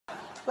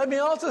Let me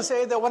also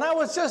say that when I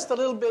was just a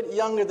little bit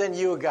younger than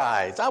you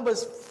guys, I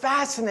was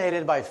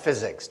fascinated by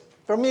physics.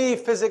 For me,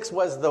 physics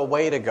was the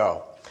way to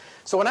go.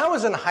 So when I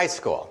was in high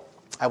school,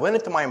 I went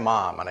into my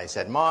mom and I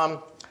said, Mom,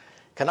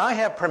 can I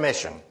have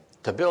permission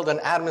to build an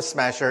atom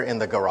smasher in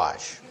the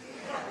garage?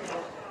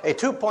 A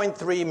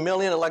 2.3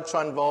 million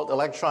electron volt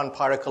electron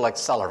particle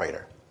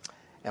accelerator.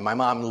 And my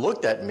mom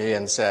looked at me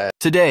and said,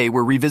 Today,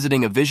 we're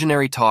revisiting a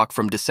visionary talk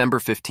from December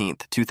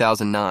 15th,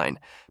 2009,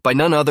 by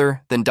none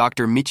other than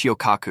Dr. Michio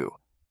Kaku,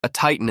 a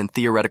titan in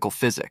theoretical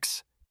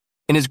physics.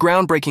 In his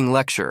groundbreaking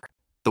lecture,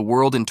 The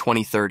World in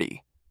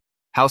 2030,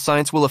 How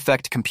Science Will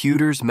Affect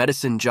Computers,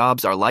 Medicine,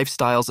 Jobs, Our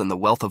Lifestyles, and the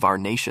Wealth of Our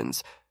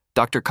Nations,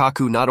 Dr.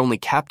 Kaku not only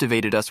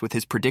captivated us with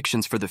his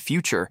predictions for the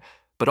future,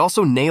 but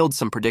also nailed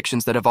some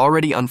predictions that have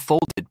already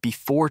unfolded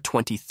before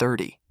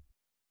 2030.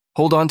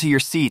 Hold on to your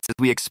seats as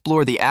we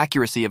explore the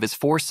accuracy of his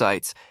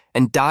foresights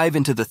and dive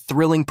into the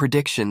thrilling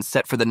predictions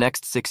set for the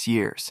next 6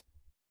 years.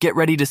 Get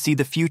ready to see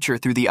the future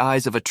through the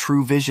eyes of a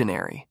true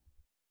visionary.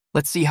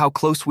 Let's see how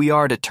close we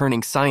are to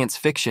turning science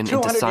fiction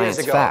into science years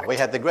ago, fact. We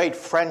had the Great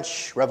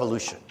French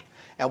Revolution.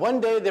 And one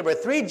day there were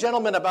 3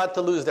 gentlemen about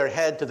to lose their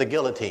head to the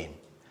guillotine.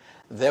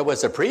 There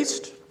was a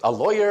priest, a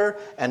lawyer,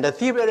 and a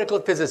theoretical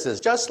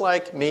physicist, just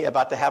like me,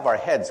 about to have our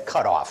heads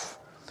cut off.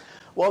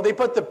 Well, they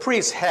put the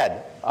priest's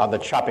head on the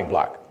chopping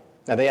block.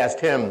 And they asked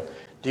him,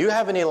 do you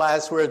have any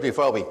last words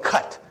before we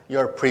cut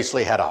your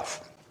priestly head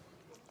off?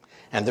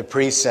 And the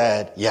priest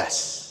said,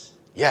 yes,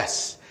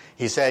 yes.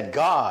 He said,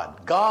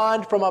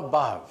 God from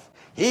above,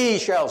 he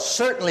shall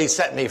certainly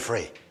set me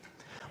free.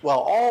 Well,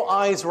 all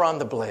eyes were on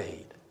the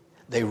blade.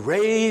 They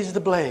raised the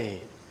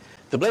blade.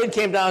 The blade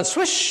came down,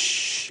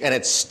 swish, and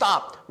it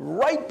stopped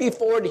right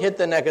before it hit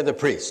the neck of the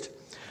priest.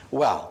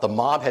 Well, the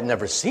mob had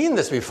never seen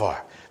this before.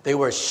 They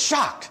were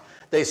shocked.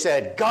 They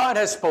said, God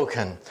has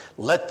spoken.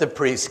 Let the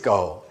priest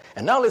go.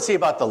 And now let's see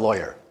about the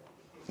lawyer.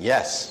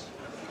 Yes,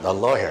 the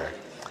lawyer.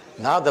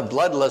 Now the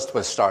bloodlust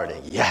was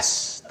starting.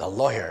 Yes, the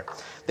lawyer.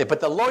 They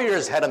put the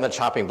lawyer's head on the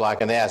chopping block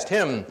and they asked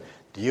him,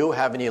 do you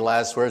have any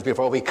last words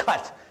before we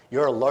cut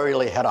your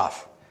lawyerly head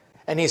off?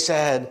 And he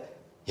said,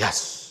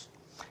 yes.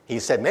 He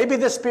said, maybe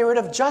the spirit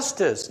of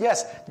justice.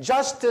 Yes,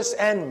 justice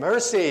and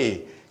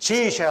mercy.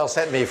 She shall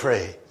set me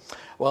free.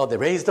 Well, they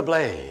raised the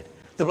blade.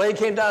 The blade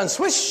came down,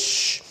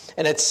 swish,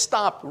 and it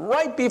stopped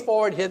right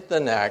before it hit the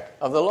neck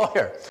of the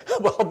lawyer.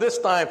 Well, this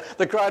time,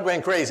 the crowd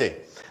went crazy.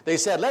 They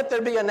said, let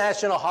there be a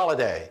national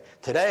holiday.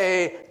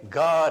 Today,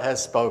 God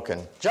has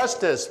spoken.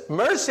 Justice,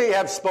 mercy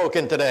have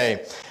spoken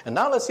today. And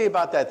now let's see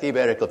about that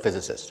theoretical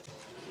physicist.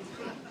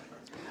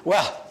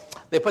 Well,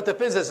 they put the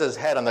physicist's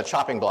head on the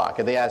chopping block,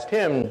 and they asked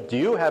him, do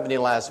you have any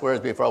last words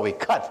before we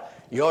cut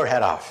your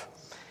head off?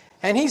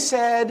 And he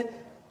said,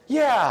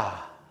 yeah,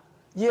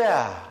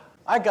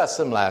 I got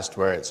some last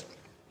words.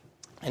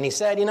 And he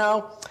said,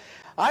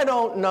 I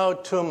don't know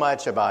too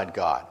much about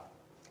God,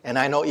 and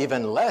I know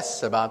even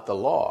less about the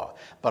law,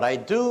 but I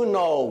do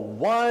know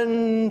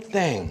one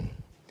thing.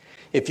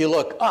 If you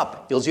look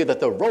up, you'll see that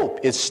the rope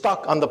is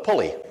stuck on the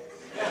pulley.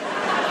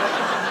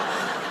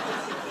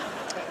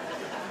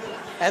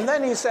 And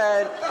then he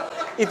said,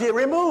 if you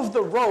remove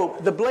the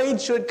rope, the blade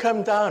should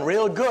come down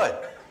real good.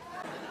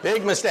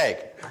 Big mistake.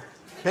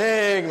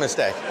 Big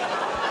mistake.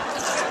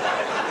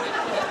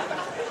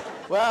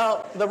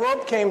 Well, the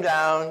rope came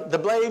down, the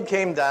blade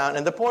came down,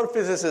 and the poor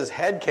physicist's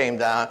head came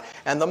down.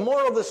 And the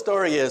moral of the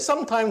story is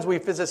sometimes we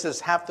physicists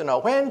have to know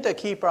when to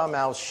keep our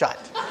mouths shut,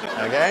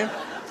 okay?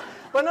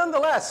 But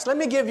nonetheless, let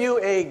me give you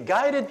a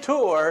guided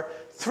tour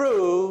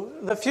through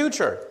the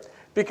future,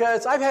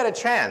 because I've had a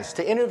chance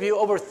to interview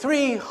over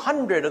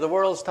 300 of the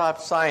world's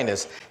top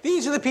scientists.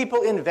 These are the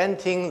people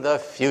inventing the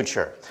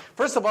future.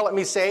 First of all, let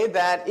me say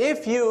that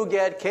if you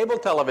get cable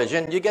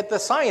television, you get the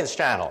Science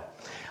Channel.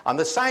 On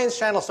the Science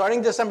Channel,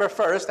 starting December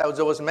 1st, as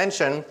it was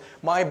mentioned,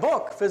 my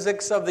book,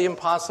 Physics of the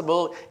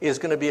Impossible, is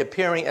going to be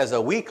appearing as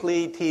a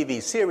weekly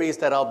TV series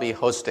that I'll be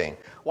hosting.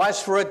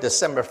 Watch for it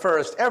December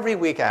 1st, every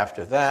week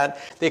after that.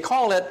 They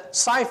call it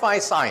Sci-Fi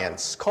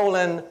Science,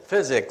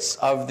 Physics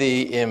of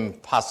the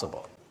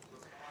Impossible.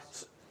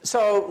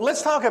 So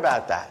let's talk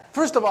about that.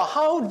 First of all,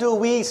 how do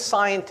we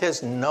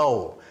scientists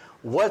know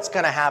what's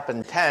going to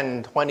happen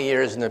 10, 20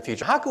 years in the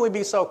future? How can we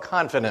be so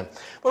confident?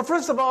 Well,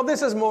 first of all,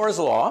 this is Moore's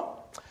Law.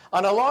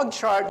 On a log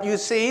chart, you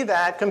see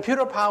that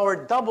computer power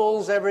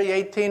doubles every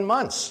 18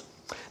 months.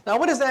 Now,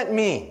 what does that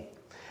mean?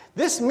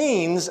 This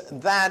means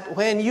that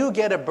when you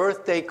get a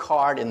birthday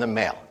card in the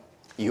mail,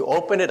 you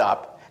open it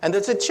up, and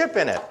there's a chip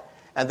in it.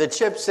 And the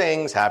chip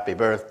sings, "Happy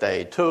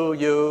birthday to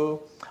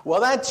you."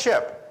 Well, that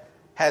chip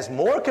has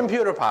more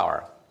computer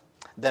power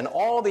than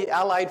all the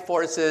Allied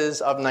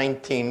forces of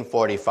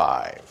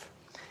 1945.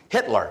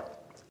 Hitler,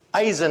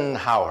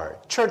 Eisenhower,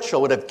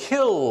 Churchill would have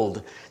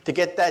killed to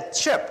get that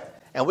chip.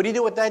 And what do you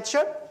do with that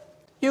chip?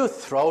 You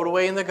throw it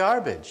away in the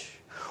garbage.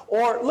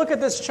 Or look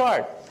at this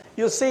chart.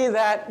 You'll see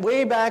that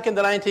way back in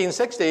the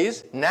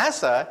 1960s,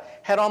 NASA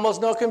had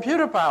almost no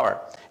computer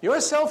power. Your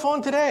cell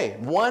phone today,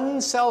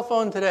 one cell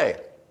phone today,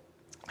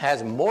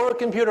 has more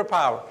computer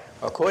power,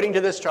 according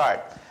to this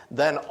chart,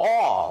 than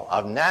all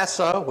of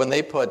NASA when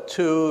they put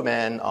 2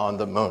 men on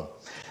the moon.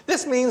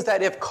 This means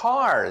that if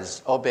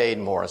cars obeyed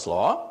Moore's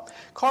law,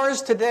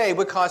 cars today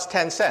would cost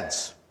 10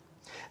 cents.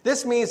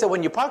 This means that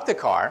when you park the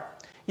car,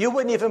 you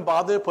wouldn't even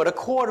bother to put a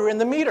quarter in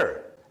the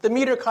meter. The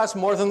meter costs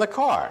more than the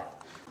car.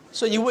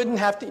 So you wouldn't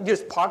have to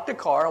just park the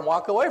car and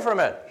walk away from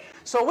it.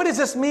 So what does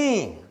this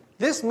mean?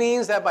 This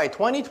means that by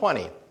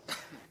 2020,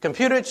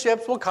 computer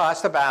chips will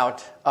cost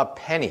about a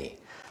penny.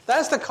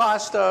 That's the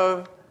cost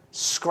of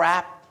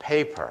scrap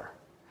paper.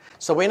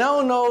 So we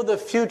now know the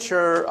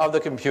future of the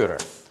computer.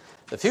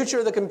 The future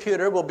of the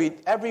computer will be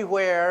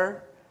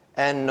everywhere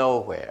and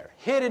nowhere,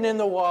 hidden in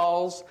the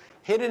walls,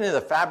 hidden in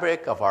the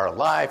fabric of our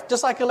life,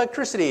 just like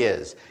electricity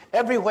is,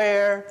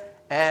 everywhere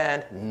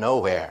and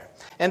nowhere.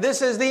 And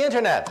this is the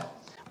internet.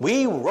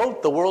 We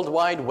wrote the World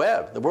Wide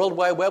Web. The World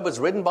Wide Web was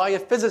written by a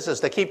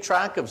physicist to keep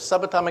track of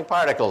subatomic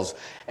particles.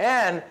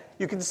 And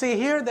you can see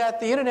here that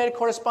the internet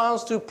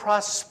corresponds to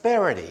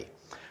prosperity.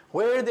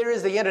 Where there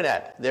is the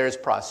internet, there's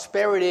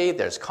prosperity,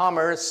 there's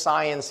commerce,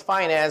 science,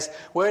 finance.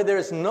 Where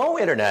there's no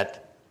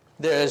internet,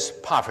 there's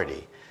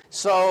poverty.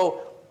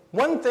 So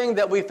one thing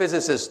that we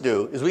physicists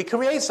do is we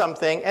create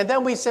something and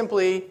then we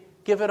simply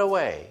give it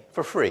away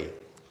for free.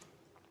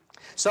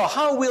 So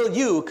how will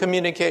you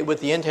communicate with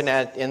the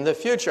internet in the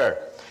future?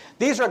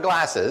 These are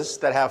glasses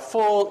that have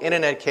full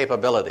internet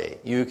capability.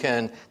 You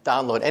can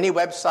download any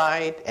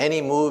website,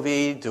 any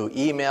movie, do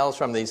emails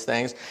from these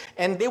things,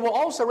 and they will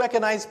also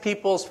recognize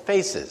people's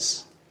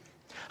faces.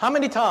 How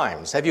many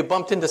times have you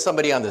bumped into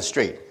somebody on the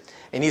street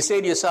and you say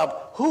to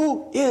yourself,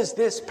 who is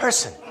this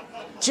person?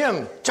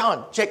 Jim,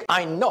 John, Jake,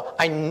 I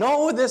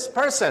know this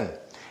person.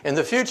 In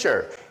the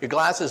future, your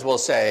glasses will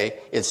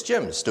say, it's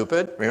Jim,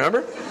 stupid,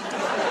 remember?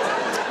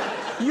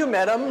 You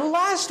met him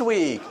last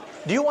week.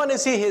 Do you want to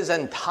see his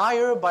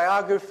entire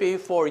biography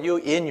for you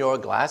in your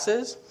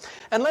glasses?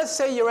 And let's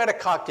say you're at a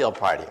cocktail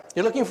party.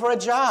 You're looking for a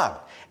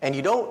job, and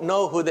you don't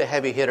know who the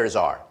heavy hitters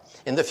are.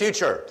 In the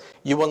future,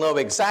 you will know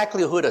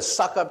exactly who to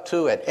suck up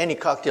to at any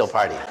cocktail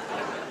party.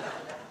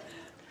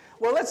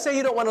 Well, let's say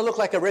you don't want to look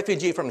like a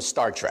refugee from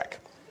Star Trek.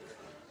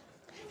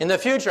 In the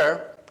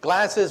future,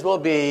 glasses will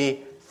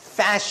be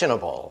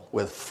fashionable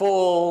with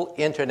full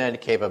internet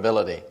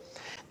capability.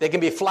 They can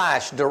be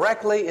flashed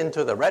directly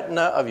into the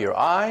retina of your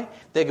eye.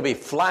 They can be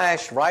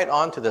flashed right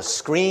onto the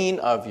screen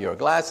of your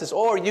glasses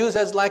or used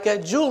as like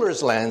a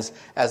jeweler's lens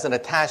as an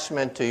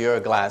attachment to your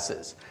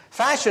glasses.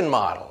 Fashion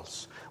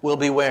models will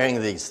be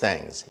wearing these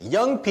things.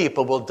 Young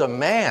people will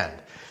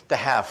demand to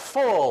have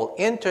full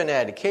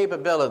internet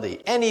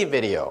capability, any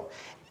video,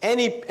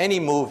 any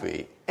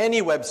movie,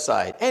 any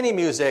website, any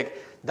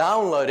music,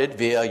 downloaded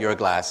via your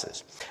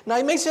glasses. Now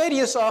you may say to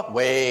yourself,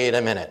 wait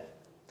a minute.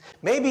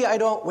 Maybe I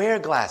don't wear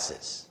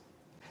glasses.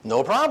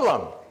 No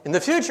problem. In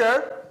the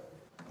future,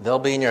 they'll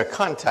be in your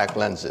contact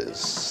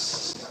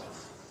lenses.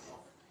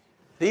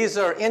 These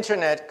are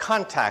internet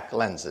contact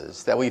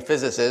lenses that we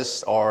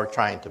physicists are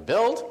trying to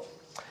build.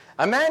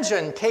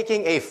 Imagine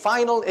taking a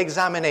final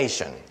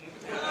examination.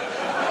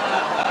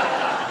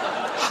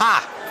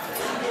 Ha!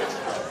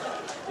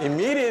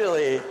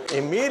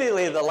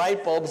 Immediately the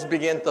light bulbs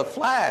begin to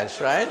flash,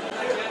 right?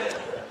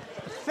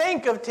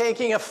 Think of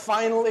taking a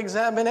final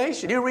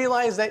examination. You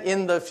realize that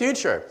in the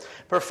future,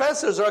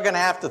 professors are going to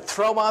have to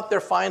throw out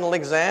their final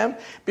exam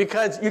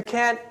because you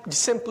can't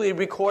simply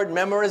record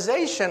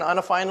memorization on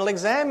a final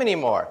exam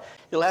anymore.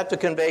 You'll have to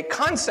convey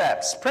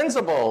concepts,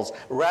 principles,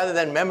 rather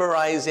than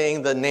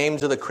memorizing the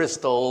names of the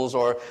crystals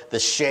or the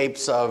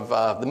shapes of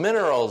the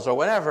minerals or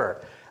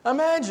whatever.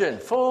 Imagine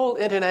full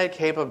internet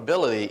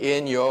capability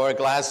in your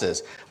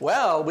glasses.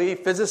 Well, we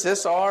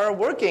physicists are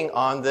working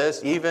on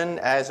this even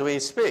as we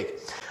speak.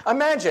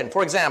 Imagine,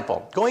 for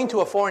example, going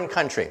to a foreign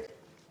country.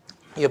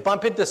 You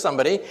bump into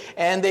somebody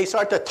and they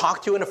start to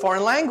talk to you in a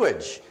foreign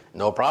language.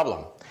 No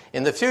problem.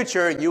 In the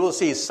future, you will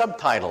see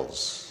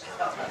subtitles.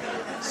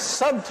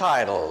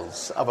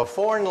 Subtitles of a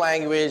foreign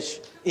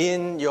language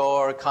in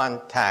your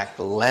contact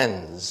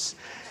lens.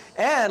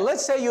 And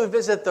let's say you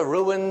visit the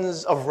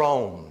ruins of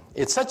Rome.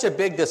 It's such a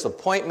big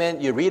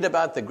disappointment. You read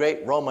about the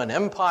great Roman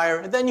Empire,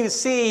 and then you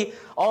see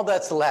all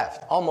that's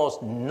left,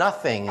 almost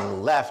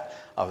nothing left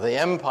of the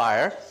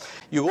empire.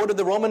 You go to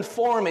the Roman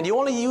Forum, and you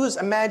only use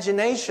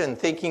imagination,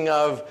 thinking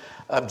of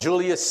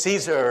Julius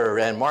Caesar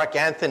and Mark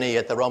Antony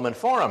at the Roman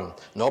Forum.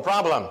 No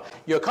problem.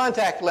 Your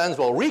contact lens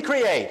will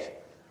recreate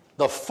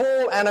the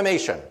full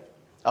animation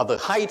of the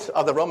height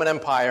of the Roman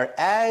Empire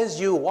as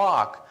you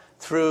walk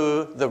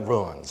through the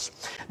ruins.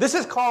 This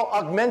is called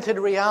augmented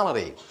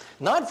reality,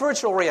 not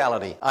virtual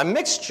reality, a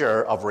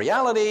mixture of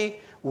reality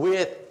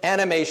with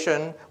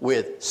animation,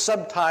 with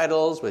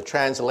subtitles, with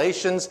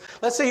translations.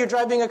 Let's say you're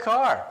driving a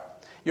car.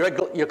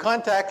 Your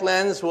contact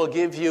lens will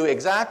give you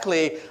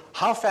exactly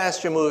how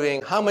fast you're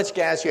moving, how much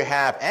gas you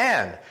have,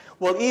 and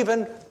will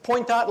even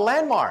point out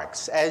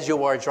landmarks as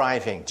you are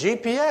driving.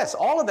 GPS,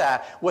 all of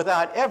that,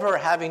 without ever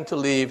having to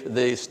leave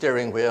the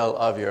steering wheel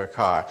of your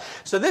car.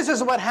 So this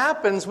is what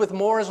happens with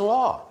Moore's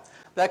law.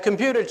 That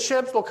computer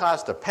chips will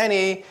cost a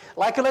penny,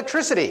 like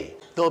electricity.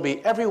 They'll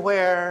be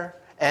everywhere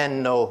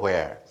and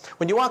nowhere.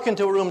 When you walk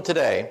into a room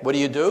today, what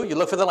do? You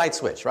look for the light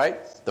switch, right?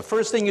 The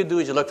first thing you do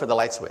is you look for the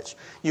light switch.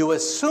 You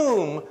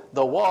assume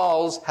the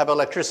walls have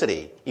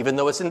electricity, even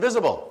though it's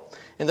invisible.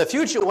 In the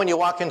future, when you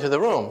walk into the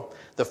room,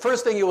 the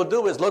first thing you will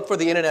do is look for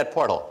the internet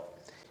portal.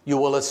 You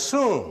will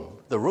assume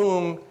the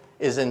room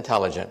is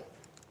intelligent.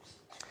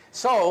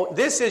 So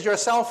this is your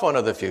cell phone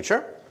of the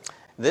future.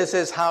 This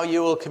is how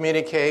you will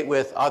communicate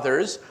with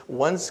others.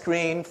 One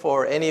screen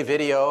for any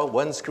video,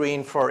 one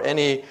screen for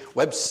any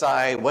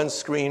website, one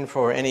screen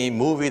for any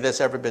movie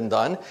that's ever been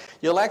done.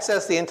 You'll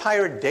access the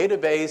entire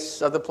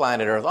database of the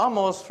planet Earth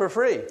almost for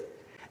free.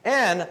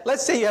 And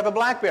let's say you have a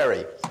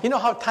BlackBerry. You know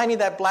how tiny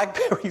that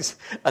BlackBerry's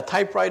a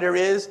typewriter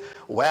is?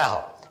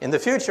 Well, in the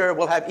future,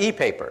 we'll have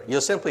e-paper. You'll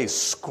simply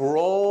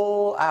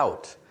scroll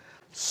out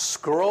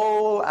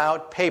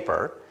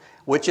paper,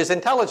 which is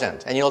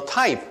intelligent, and you'll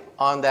type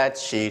on that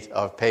sheet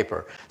of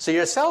paper. So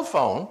your cell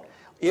phone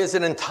is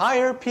an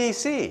entire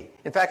PC.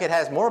 In fact, it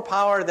has more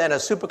power than a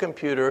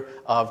supercomputer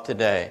of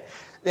today.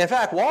 In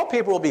fact,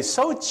 wallpaper will be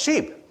so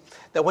cheap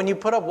that when you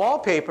put up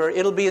wallpaper,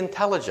 it'll be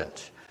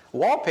intelligent.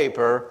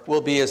 Wallpaper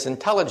will be as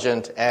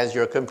intelligent as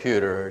your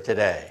computer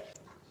today.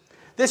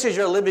 This is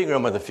your living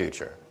room of the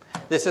future.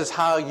 This is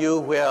how you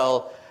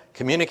will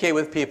communicate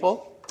with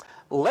people.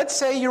 Let's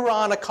say you're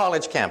on a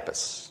college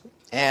campus,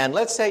 and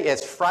let's say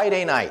it's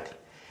Friday night,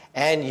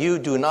 and you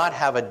do not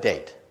have a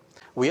date.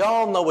 We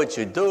all know what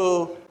you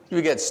do.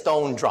 You get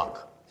stone drunk.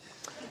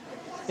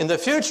 In the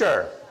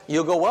future,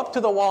 you'll go up to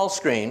the wall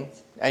screen,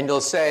 and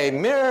you'll say,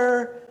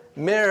 "Mirror,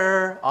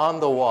 mirror on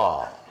the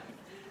wall,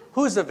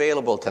 who's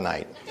available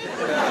tonight?"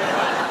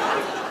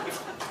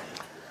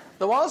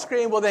 The wall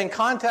screen will then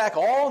contact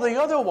all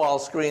the other wall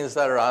screens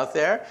that are out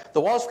there.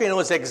 The wall screen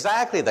knows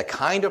exactly the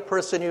kind of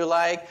person you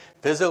like,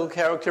 physical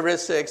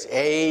characteristics,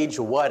 age,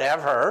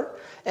 whatever,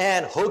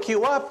 and hook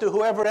you up to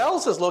whoever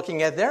else is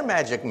looking at their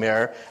magic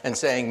mirror and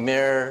saying,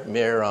 "Mirror,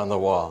 mirror on the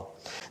wall."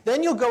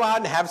 Then you'll go out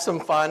and have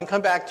some fun,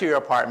 come back to your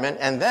apartment,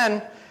 and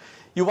then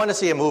you want to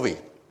see a movie.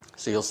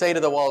 So you'll say to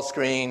the wall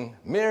screen,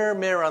 "Mirror,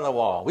 mirror on the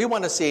wall, we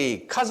want to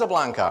see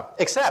Casablanca,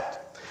 except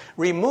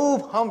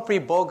remove Humphrey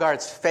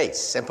Bogart's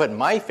face and put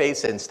my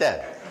face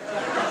instead.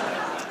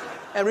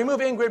 And remove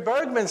Ingrid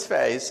Bergman's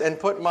face and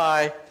put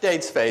my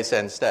date's face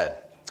instead."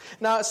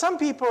 Now, some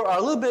people are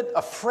a little bit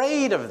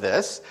afraid of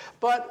this,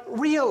 but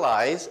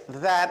realize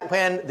that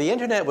when the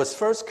internet was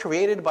first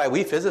created by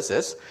we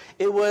physicists,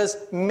 it was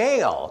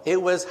male,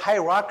 it was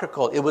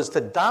hierarchical, it was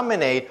to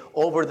dominate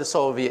over the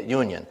Soviet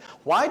Union.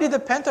 Why did the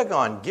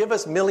Pentagon give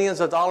us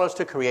millions of dollars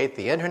to create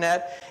the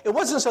internet? It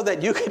wasn't so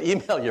that you could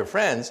email your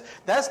friends.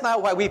 That's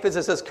not why we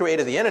physicists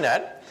created the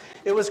internet.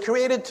 It was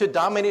created to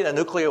dominate a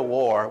nuclear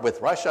war with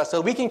Russia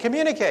so we can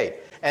communicate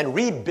and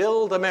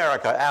rebuild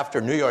America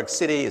after New York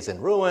City is in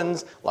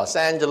ruins, Los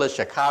Angeles,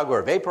 Chicago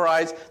are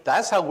vaporized.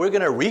 That's how we're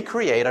going to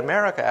recreate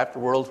America after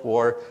World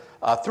War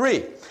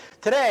III.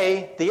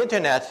 Today, the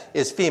internet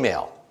is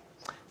female.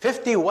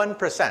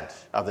 51%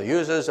 of the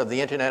users of the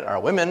internet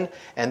are women,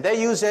 and they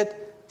use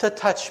it to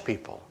touch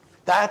people.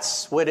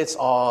 That's what it's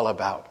all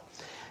about.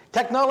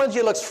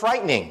 Technology looks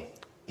frightening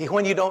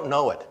when you don't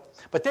know it.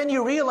 But then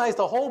you realize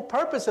the whole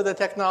purpose of the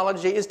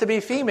technology is to be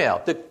female,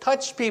 to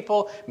touch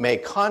people,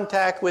 make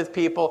contact with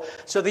people.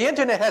 So the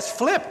internet has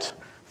flipped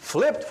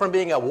from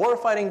being a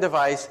war-fighting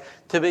device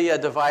to be a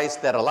device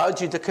that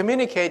allows you to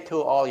communicate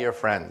to all your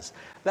friends.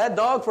 That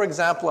dog, for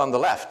example, on the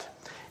left,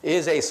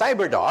 is a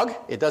cyber dog.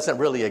 It doesn't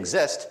really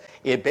exist.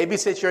 It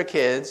babysits your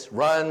kids,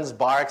 runs,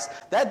 barks.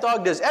 That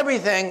dog does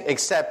everything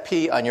except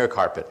pee on your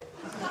carpet.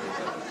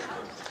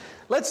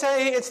 Let's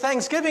say it's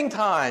Thanksgiving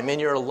time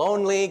and you're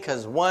lonely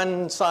because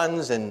one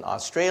son's in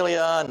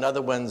Australia,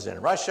 another one's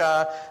in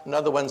Russia,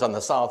 another one's on the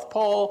South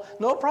Pole.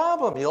 No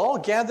problem. You'll all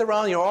gather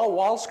around your all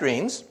wall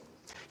screens.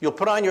 You'll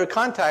put on your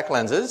contact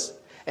lenses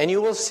and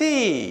you will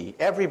see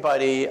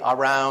everybody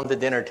around the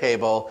dinner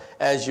table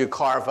as you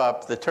carve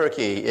up the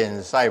turkey in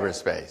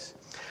cyberspace.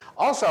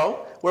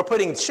 Also, we're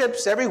putting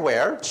chips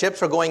everywhere.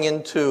 Chips are going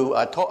into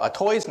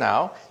toys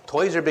now.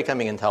 Toys are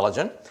becoming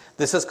intelligent.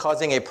 This is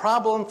causing a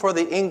problem for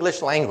the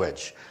English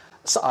language.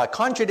 A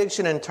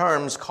contradiction in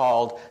terms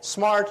called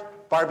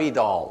smart Barbie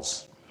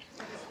dolls.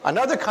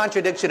 Another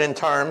contradiction in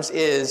terms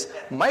is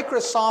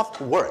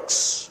Microsoft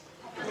Works.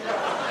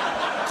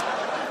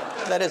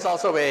 That is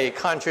also a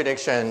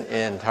contradiction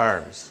in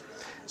terms.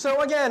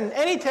 So again,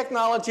 any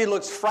technology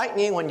looks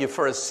frightening when you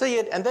first see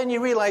it, and then you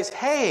realize,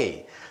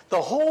 hey,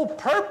 the whole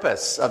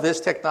purpose of this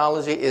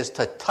technology is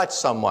to touch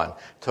someone,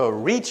 to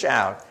reach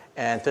out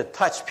and to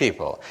touch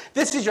people.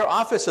 This is your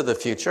office of the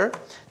future.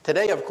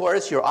 Today, of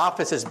course, your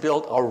office is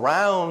built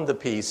around the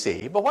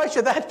PC. But why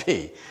should that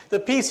be? The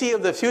PC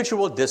of the future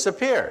will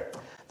disappear.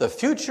 The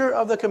future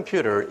of the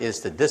computer is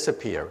to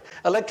disappear.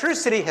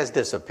 Electricity has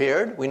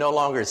disappeared. We no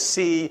longer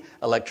see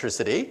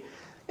electricity.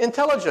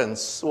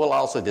 Intelligence will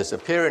also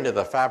disappear into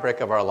the fabric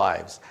of our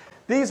lives.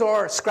 These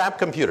are scrap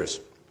computers.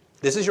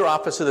 This is your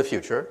office of the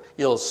future.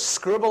 You'll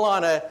scribble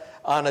on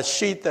a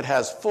sheet that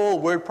has full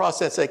word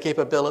processing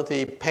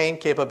capability, paint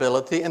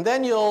capability, and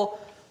then you'll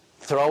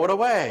throw it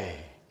away.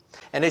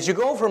 And as you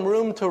go from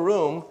room to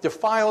room, the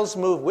files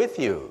move with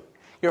you.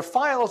 Your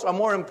files are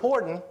more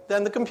important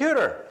than the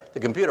computer. The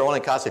computer only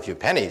costs a few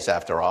pennies,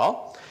 after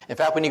all. In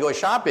fact, when you go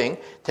shopping,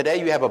 today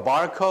you have a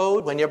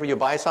barcode whenever you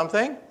buy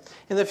something.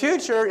 In the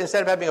future,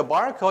 instead of having a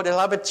barcode, it'll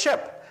have a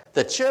chip.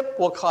 The chip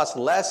will cost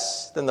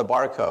less than the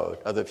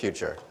barcode of the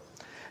future.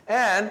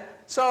 And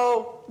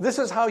so this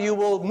is how you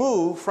will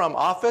move from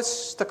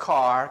office to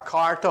car,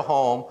 car to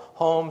home,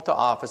 home to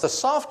office. The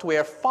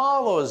software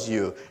follows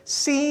you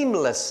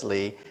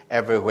seamlessly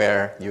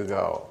everywhere you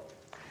go.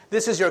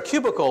 This is your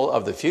cubicle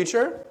of the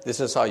future. This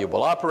is how you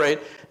will operate.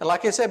 And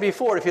like I said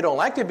before, if you don't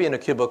like to be in a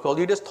cubicle,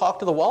 you just talk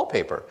to the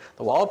wallpaper.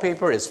 The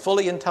wallpaper is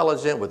fully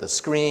intelligent with a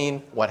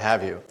screen, what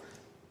have you.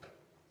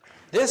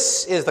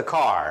 This is the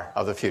car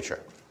of the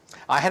future.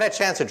 I had a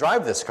chance to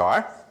drive this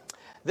car.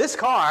 This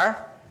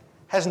car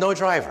has no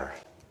driver.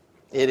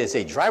 It is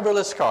a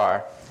driverless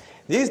car.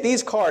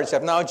 These cars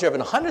have now driven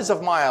hundreds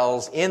of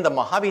miles in the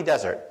Mojave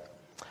Desert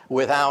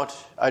without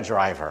a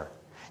driver.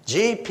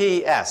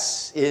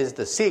 GPS is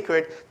the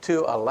secret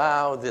to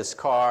allow this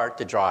car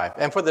to drive.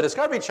 And for the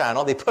Discovery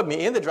Channel, they put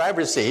me in the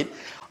driver's seat.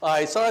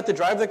 I started to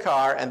drive the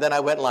car, and then I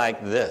went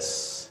like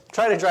this.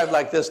 Try to drive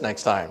like this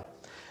next time.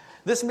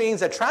 This means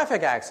that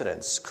traffic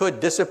accidents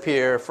could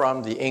disappear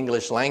from the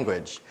English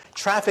language.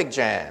 Traffic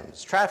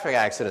jams, traffic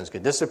accidents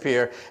could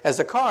disappear as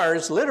the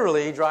cars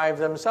literally drive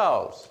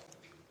themselves.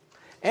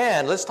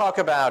 And let's talk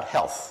about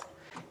health.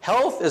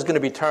 Health is going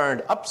to be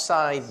turned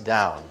upside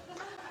down.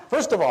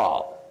 First of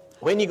all,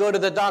 when you go to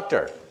the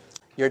doctor,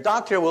 your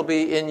doctor will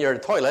be in your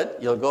toilet.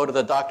 You'll go to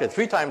the doctor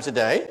 3 times a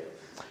day.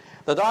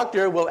 The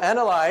doctor will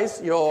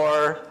analyze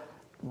your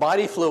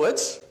body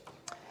fluids,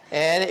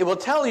 and it will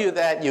tell you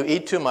that you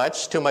eat too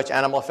much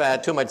animal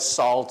fat, too much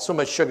salt, too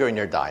much sugar in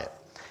your diet.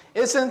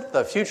 Isn't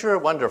the future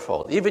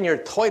wonderful? Even your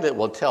toilet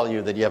will tell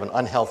you that you have an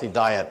unhealthy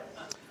diet.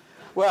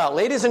 Well,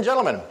 ladies and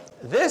gentlemen,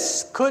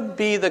 this could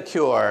be the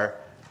cure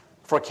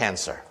for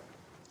cancer.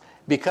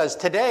 Because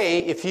today,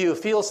 if you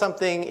feel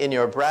something in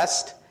your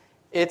breast,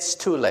 it's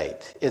too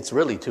late. It's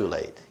really too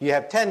late. You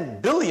have 10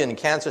 billion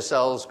cancer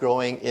cells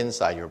growing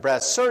inside your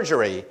breast.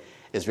 Surgery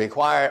is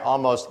required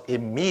almost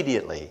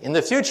immediately. In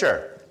the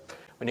future,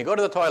 when you go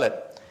to the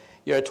toilet,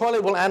 your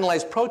toilet will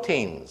analyze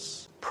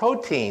proteins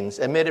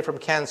emitted from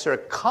cancer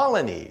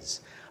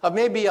colonies of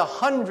maybe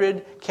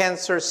 100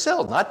 cancer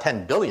cells, not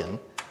 10 billion,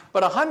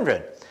 but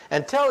 100,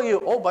 and tell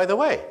you, oh, by the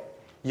way,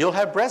 you'll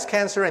have breast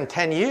cancer in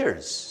 10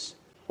 years.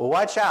 Well,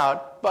 watch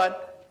out,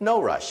 but no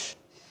rush.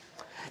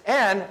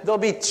 And there'll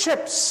be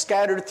chips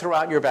scattered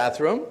throughout your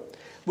bathroom,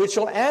 which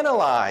will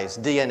analyze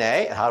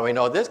DNA. How do we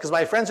know this? Because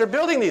my friends are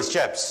building these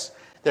chips.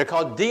 They're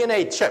called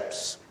DNA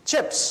chips.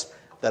 Chips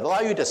that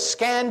allow you to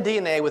scan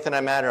DNA within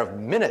a matter of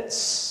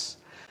minutes.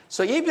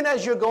 So even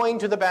as you're going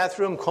to the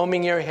bathroom,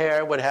 combing your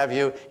hair, what have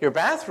you, your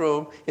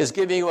bathroom is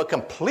giving you a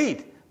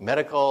complete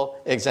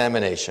medical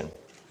examination.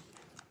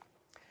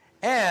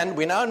 And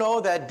we now know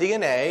that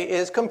DNA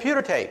is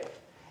computer tape.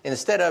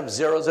 Instead of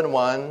zeros and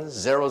ones,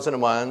 zeros and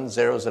ones,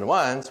 zeros and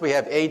ones, we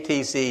have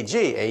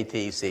ATCG,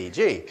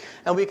 ATCG.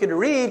 And we can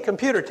read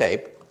computer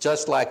tape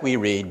just like we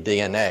read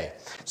DNA.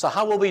 So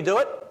how will we do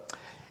it?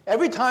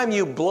 Every time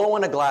you blow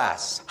in a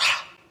glass,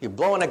 you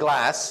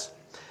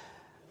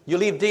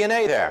leave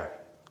DNA there.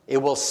 It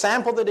will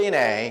sample the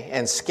DNA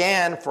and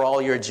scan for all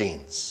your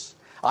genes.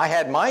 I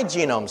had my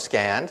genome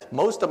scanned.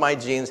 Most of my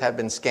genes have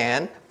been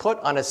scanned, put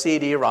on a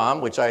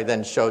CD-ROM, which I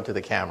then showed to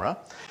the camera.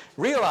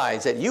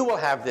 Realize that you will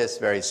have this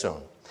very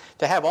soon.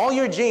 To have all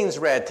your genes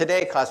read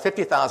today costs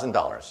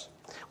 $50,000.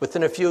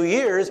 Within a few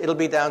years, it'll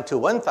be down to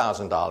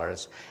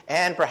 $1,000.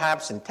 And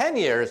perhaps in 10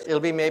 years, it'll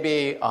be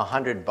maybe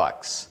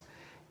 $100.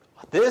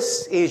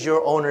 This is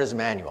your owner's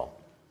manual.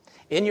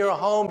 In your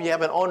home, you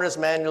have an owner's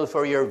manual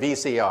for your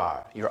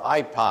VCR, your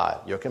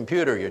iPod, your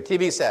computer, your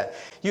TV set.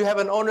 You have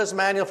an owner's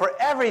manual for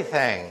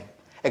everything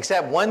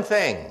except one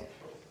thing,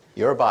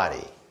 your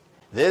body.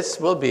 This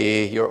will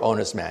be your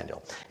owner's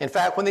manual. In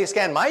fact, when they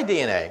scanned my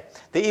DNA,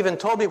 they even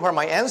told me where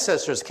my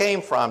ancestors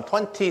came from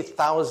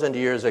 20,000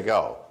 years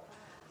ago.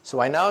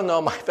 So I now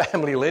know my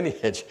family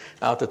lineage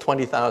out to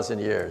 20,000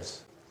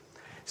 years.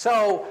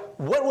 So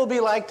what will it be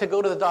like to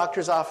go to the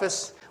doctor's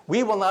office?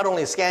 We will not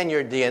only scan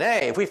your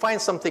DNA. If we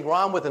find something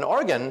wrong with an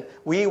organ,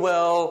 we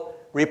will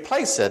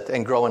replace it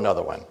and grow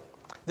another one.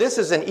 This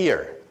is an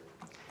ear,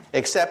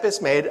 except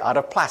it's made out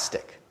of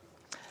plastic.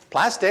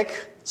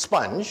 Plastic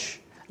sponge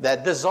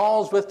that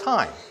dissolves with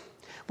time.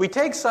 We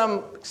take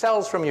some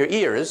cells from your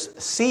ears,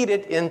 seed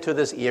it into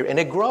this ear, and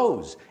it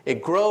grows.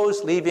 It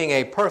grows, leaving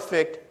a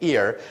perfect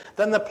ear.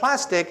 Then the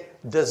plastic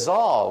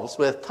dissolves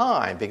with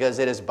time because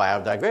it is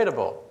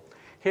biodegradable.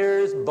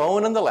 Here's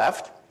bone on the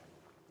left,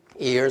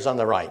 ears on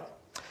the right.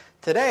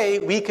 Today,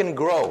 we can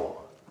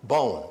grow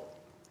bone,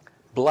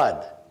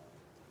 blood,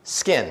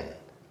 skin,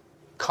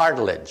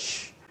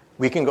 cartilage.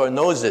 We can grow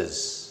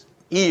noses,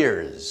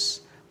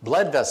 ears,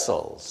 blood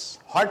vessels,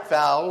 heart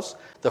valves.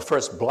 The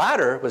first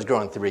bladder was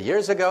grown 3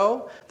 years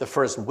ago. The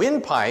first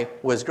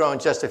windpipe was grown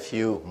just a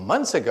few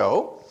months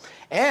ago.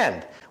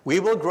 And we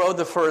will grow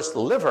the first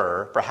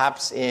liver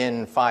perhaps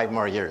in 5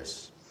 more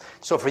years.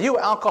 So for you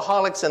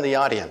alcoholics in the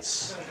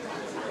audience,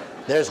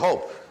 there's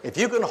hope. If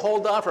you can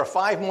hold on for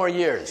 5 more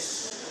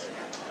years,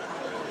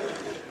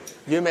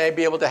 you may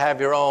be able to have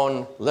your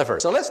own liver.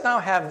 So let's now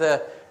have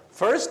the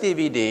first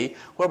DVD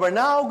where we're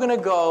now going to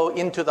go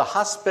into the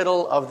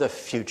hospital of the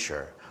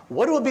future.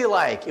 What it would be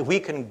like if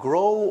we can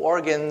grow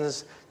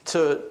organs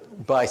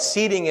by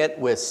seeding it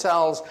with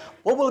cells.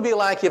 What will it be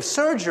like if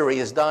surgery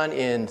is done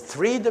in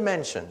 3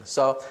 dimensions?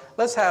 So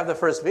let's have the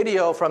first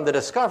video from the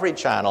Discovery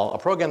Channel, a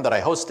program that I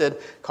hosted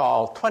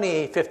called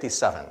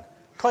 2057,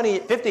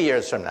 50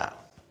 years from now.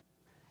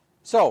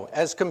 So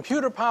as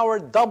computer power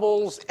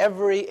doubles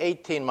every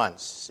 18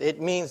 months,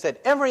 it means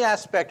that every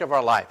aspect of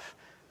our life,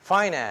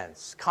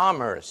 finance,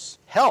 commerce,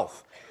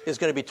 health, is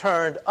going to be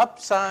turned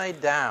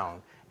upside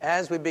down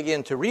as we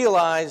begin to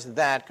realize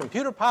that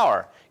computer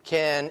power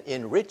can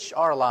enrich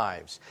our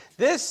lives.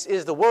 This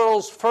is the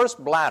world's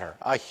first bladder,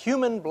 a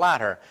human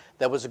bladder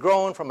that was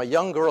grown from a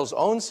young girl's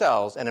own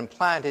cells and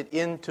implanted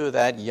into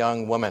that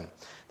young woman.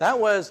 That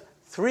was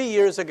 3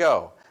 years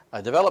ago,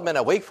 a development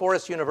at Wake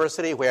Forest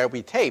University where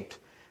we taped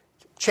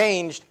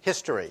changed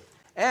history.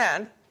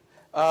 And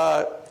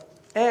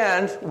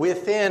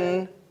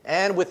within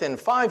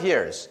 5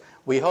 years,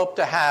 we hope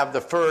to have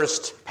the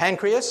first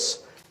pancreas,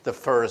 the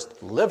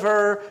first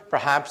liver,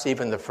 perhaps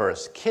even the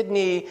first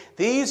kidney.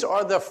 These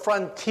are the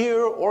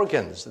frontier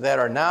organs that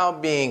are now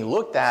being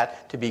looked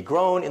at to be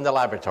grown in the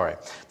laboratory.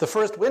 The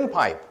first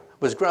windpipe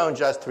was grown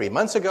just 3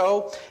 months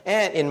ago,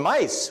 and in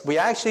mice, we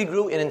actually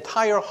grew an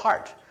entire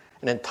heart.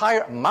 An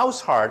entire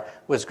mouse heart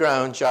was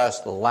grown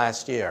just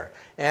last year.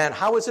 And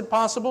how is it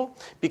possible?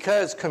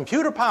 Because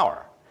computer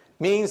power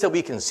means that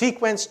we can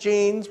sequence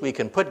genes, we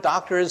can put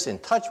doctors in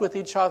touch with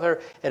each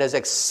other. It has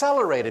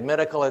accelerated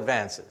medical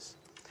advances.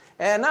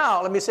 And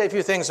now, let me say a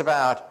few things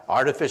about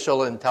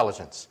artificial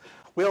intelligence.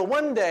 Well,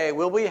 one day,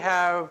 will we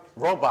have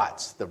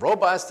robots, the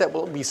robots that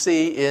we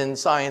see in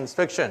science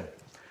fiction?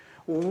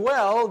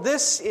 Well,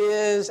 this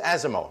is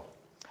Asimo.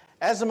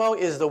 Asimo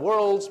is the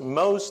world's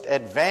most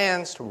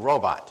advanced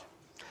robot.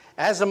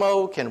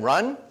 Asimo can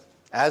run,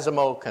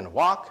 Asimo can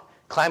walk,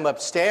 climb up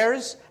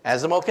stairs,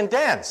 Asimo can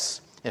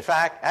dance. In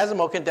fact,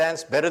 Asimo can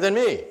dance better than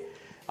me.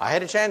 I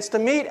had a chance to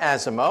meet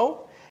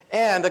Asimo.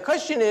 And the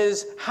question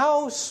is,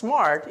 how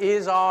smart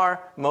is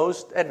our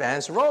most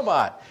advanced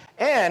robot?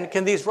 And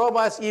can these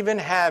robots even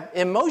have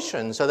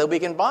emotions so that we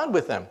can bond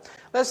with them?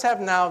 Let's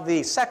have now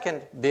the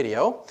second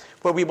video,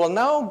 where we will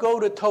now go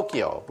to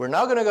Tokyo. We're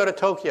now going to go to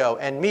Tokyo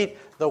and meet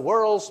the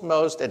world's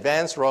most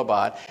advanced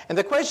robot. And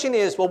the question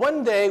is, well,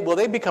 one day, will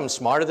they become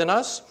smarter than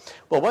us?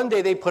 Well, one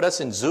day they put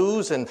us in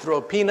zoos and throw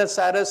peanuts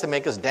at us and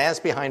make us dance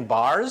behind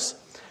bars?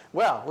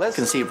 Well, let's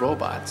conceive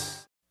robots.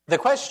 The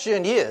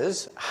question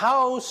is,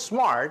 how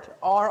smart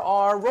are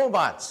our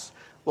robots?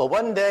 Well,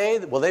 one day,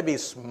 will they be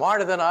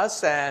smarter than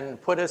us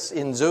and put us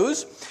in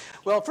zoos?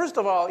 Well, first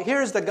of all,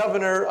 here's the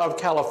governor of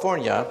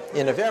California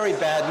in a very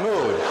bad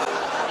mood.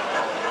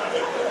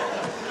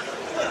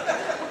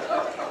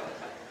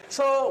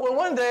 So, well,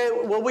 one day,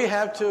 will we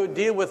have to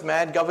deal with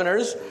mad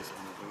governors?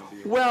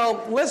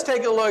 Well, let's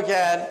take a look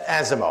at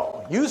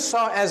Asimo. You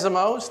saw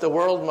Asimo, it's the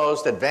world's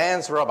most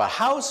advanced robot.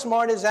 How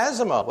smart is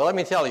Asimo? Well, let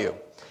me tell you.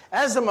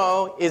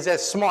 Asimo is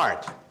as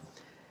smart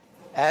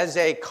as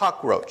a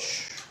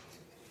cockroach,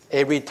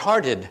 a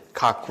retarded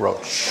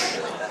cockroach,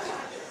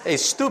 a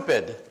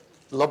stupid,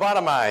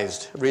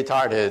 lobotomized,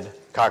 retarded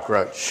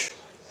cockroach.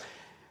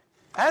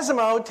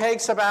 Asimo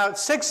takes about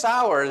 6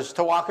 hours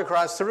to walk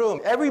across the room.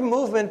 Every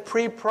movement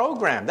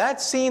pre-programmed. That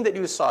scene that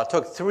you saw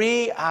took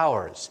 3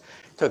 hours.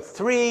 It took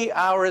 3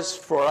 hours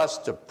for us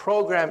to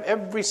program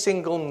every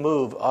single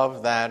move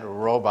of that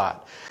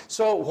robot.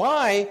 So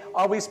why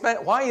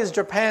is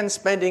Japan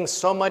spending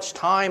so much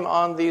time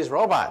on these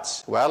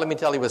robots? Well, let me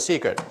tell you a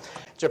secret.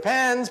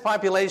 Japan's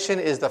population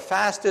is the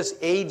fastest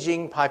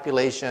aging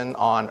population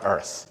on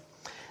Earth.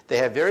 They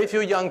have very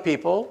few young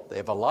people. They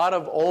have a lot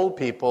of old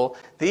people.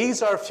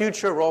 These are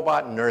future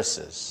robot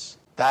nurses.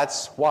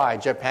 That's why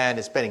Japan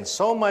is spending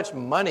so much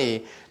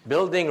money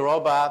building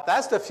robots.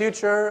 That's the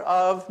future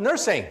of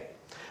nursing,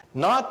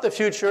 not the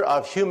future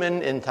of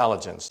human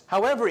intelligence.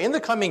 However, in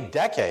the coming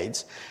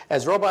decades,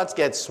 as robots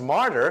get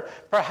smarter,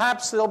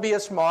 perhaps they'll be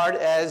as smart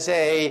as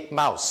a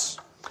mouse,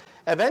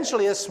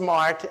 eventually as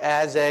smart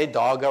as a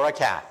dog or a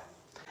cat.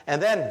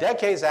 And then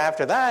decades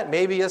after that,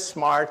 maybe as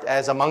smart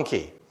as a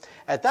monkey.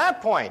 At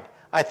that point,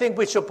 I think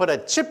we should put a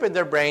chip in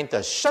their brain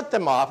to shut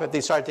them off if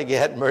they start to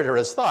get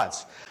murderous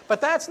thoughts.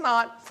 But that's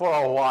not for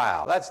a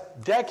while. That's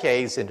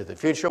decades into the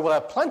future. We'll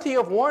have plenty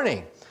of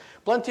warning.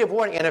 Plenty of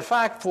warning. And in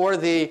fact, for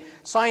the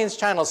Science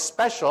Channel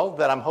special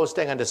that I'm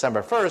hosting on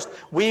December 1st,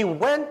 we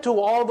went to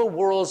all the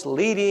world's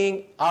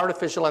leading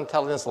artificial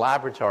intelligence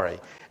laboratory.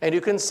 And you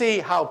can see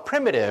how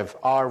primitive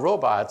our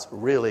robots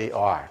really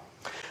are.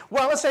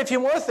 Well, let's say a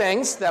few more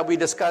things that we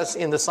discuss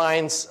in the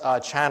Science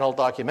Channel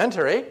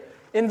documentary.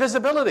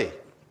 Invisibility.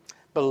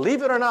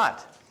 Believe it or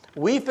not,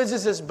 we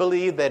physicists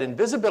believe that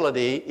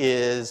invisibility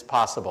is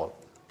possible.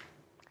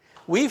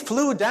 We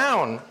flew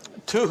down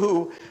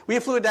to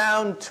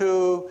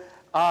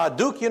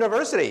Duke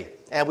University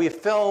and we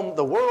filmed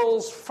the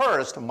world's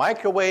first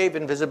microwave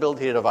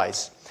invisibility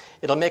device.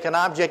 It'll make an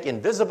object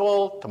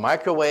invisible to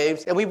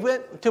microwaves, and we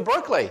went to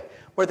Berkeley,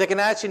 where they can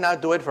actually now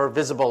do it for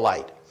visible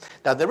light.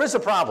 Now, there is a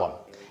problem.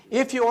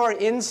 If you are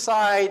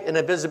inside an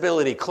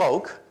invisibility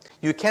cloak,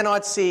 you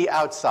cannot see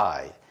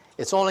outside.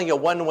 It's only a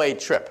one-way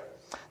trip.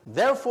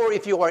 Therefore,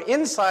 if you are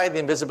inside the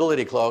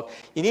invisibility cloak,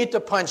 you need to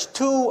punch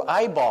 2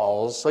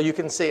 eyeballs so you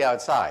can see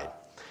outside.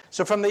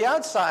 So from the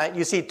outside,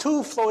 you see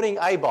 2 floating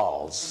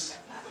eyeballs,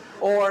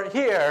 or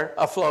here,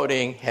 a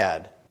floating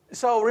head.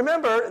 So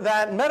remember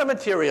that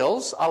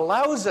metamaterials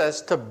allows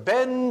us to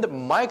bend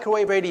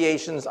microwave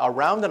radiations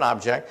around an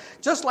object,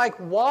 just like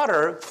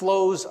water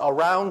flows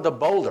around a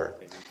boulder.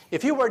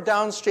 If you were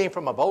downstream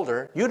from a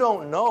boulder, you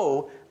don't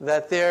know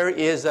that there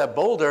is a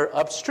boulder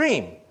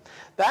upstream.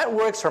 That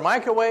works for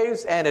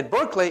microwaves, and at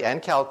Berkeley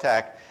and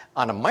Caltech,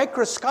 on a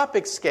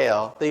microscopic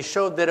scale, they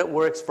showed that it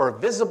works for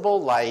visible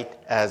light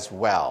as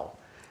well.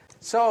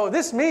 So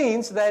this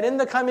means that in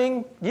the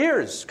coming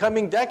years,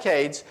 coming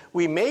decades,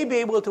 we may be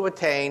able to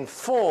attain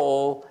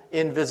full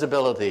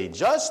invisibility,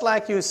 just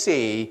like you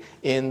see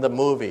in the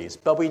movies,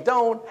 but we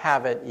don't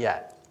have it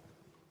yet.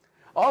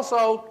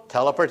 Also,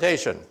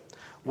 teleportation.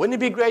 Wouldn't it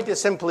be great to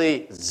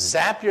simply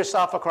zap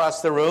yourself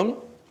across the room,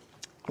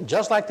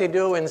 just like they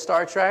do in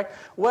Star Trek?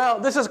 Well,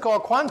 this is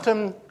called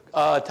quantum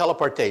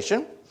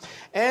teleportation.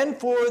 And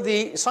for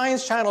the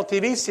Science Channel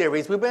TV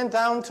series, we went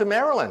down to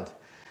Maryland,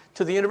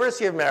 to the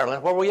University of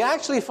Maryland, where we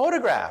actually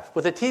photographed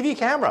with a TV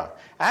camera,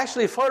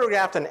 actually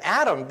photographed an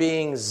atom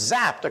being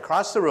zapped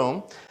across the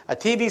room. A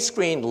TV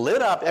screen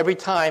lit up every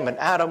time an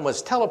atom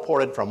was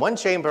teleported from one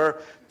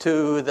chamber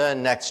to the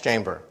next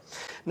chamber.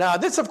 Now,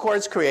 this, of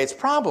course, creates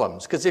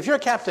problems, because if you're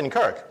Captain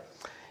Kirk,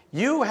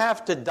 you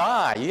have to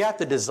die, you have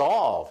to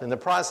dissolve in the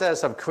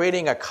process of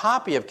creating a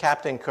copy of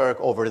Captain Kirk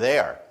over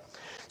there.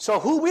 So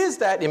who is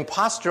that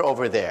imposter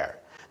over there?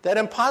 That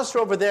imposter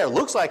over there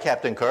looks like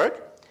Captain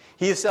Kirk.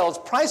 He sells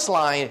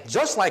Priceline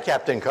just like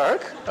Captain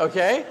Kirk,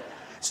 okay?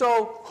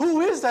 So who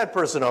is that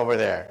person over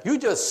there? You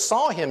just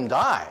saw him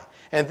die,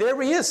 and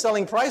there he is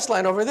selling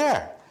Priceline over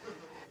there.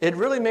 It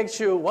really makes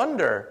you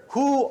wonder,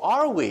 who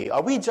are we?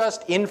 Are we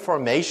just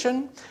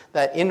information?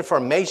 That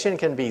information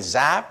can be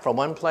zapped from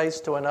one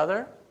place to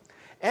another?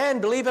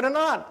 And believe it or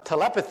not,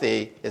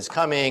 telepathy is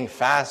coming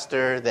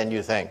faster than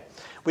you think.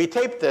 We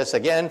taped this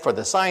again for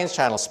the Science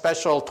Channel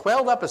special,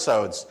 12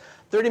 episodes,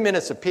 30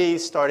 minutes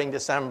apiece, starting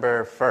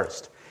December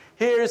 1st.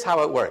 Here's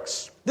how it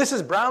works. This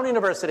is Brown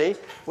University,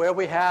 where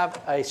we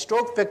have a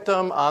stroke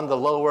victim on the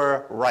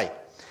lower right.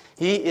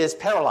 He is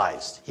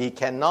paralyzed. He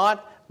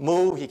cannot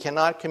move. He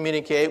cannot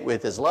communicate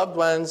with his loved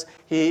ones.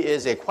 He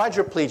is a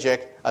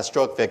quadriplegic, a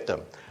stroke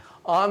victim.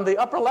 On the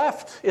upper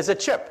left is a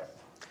chip.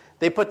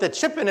 They put the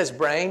chip in his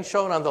brain,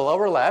 shown on the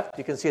lower left.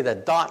 You can see the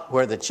dot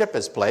where the chip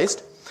is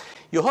placed.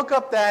 You hook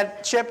up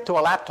that chip to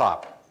a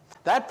laptop.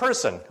 That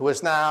person, who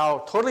is now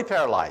totally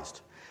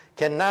paralyzed,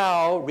 can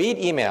now read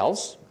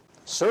emails,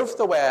 surf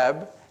the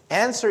web,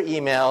 answer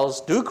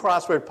emails, do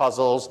crossword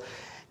puzzles,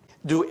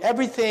 do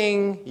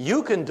everything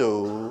you can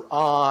do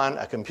on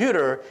a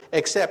computer,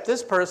 except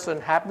this person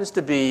happens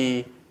to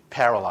be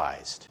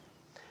paralyzed.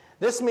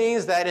 This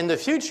means that in the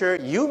future,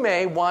 you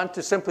may want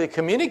to simply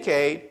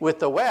communicate with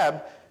the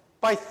web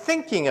by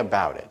thinking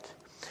about it.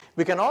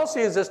 We can also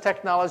use this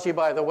technology,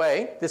 by the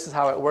way. This is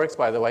how it works,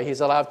 by the way.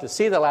 He's allowed to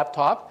see the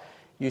laptop.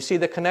 You see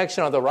the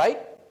connection on the right.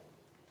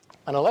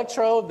 An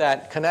electrode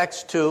that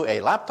connects to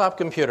a laptop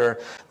computer,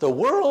 the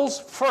world's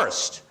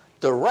first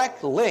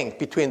direct link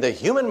between the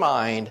human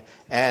mind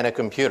and a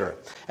computer.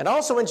 And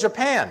also in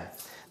Japan,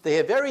 they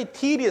have very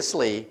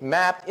tediously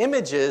mapped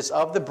images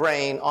of the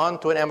brain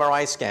onto an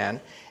MRI scan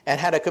and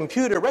had a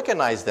computer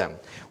recognize them.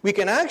 We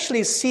can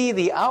actually see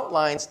the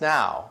outlines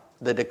now,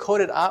 the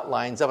decoded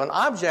outlines of an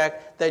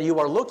object that you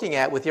are looking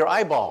at with your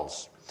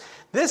eyeballs.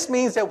 This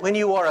means that when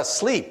you are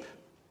asleep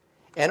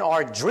and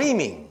are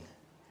dreaming,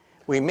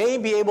 we may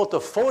be able to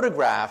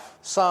photograph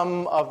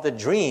some of the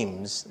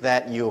dreams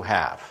that you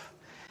have.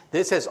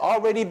 This has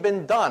already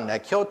been done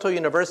at Kyoto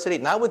University,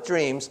 not with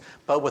dreams,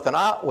 but with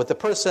a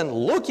person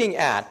looking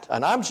at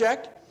an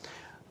object.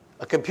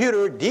 A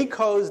computer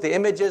decodes the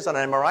images on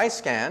an MRI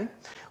scan.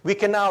 We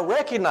can now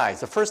recognize,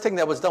 the first thing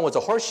that was done was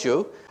a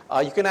horseshoe.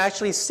 You can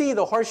actually see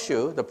the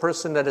horseshoe, the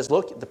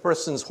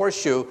person's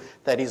horseshoe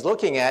that he's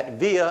looking at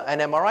via an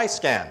MRI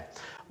scan.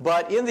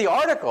 But in the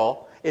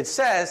article, it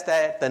says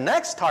that the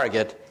next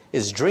target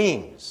is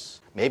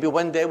dreams. Maybe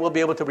one day we'll be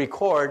able to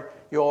record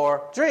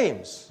your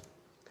dreams.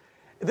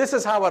 This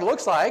is how it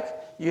looks like.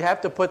 You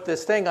have to put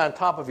this thing on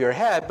top of your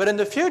head, but in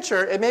the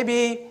future, it may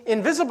be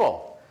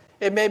invisible.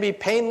 It may be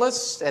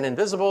painless and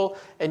invisible,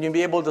 and you'll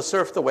be able to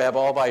surf the web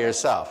all by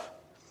yourself.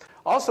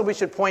 Also, we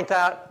should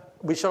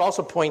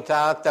also point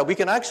out that we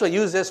can actually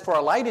use this for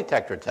a lie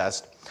detector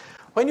test.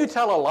 When you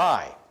tell a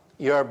lie,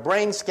 your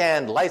brain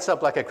scan lights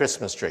up like a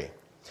Christmas tree.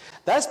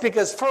 That's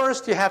because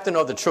first, you have to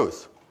know the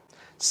truth.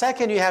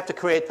 Second, you have to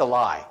create the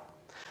lie.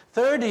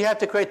 Third, you have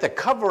to create the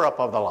cover-up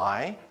of the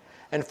lie.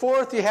 And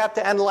fourth, you have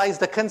to analyze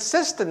the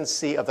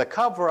consistency of the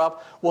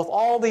cover-up with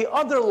all the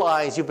other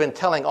lies you've been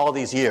telling all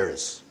these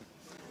years.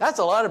 That's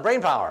a lot of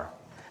brain power.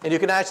 And you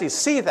can actually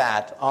see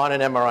that on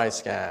an MRI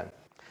scan.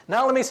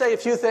 Now let me say a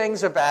few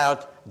things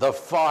about the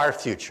far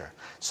future.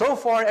 So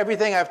far,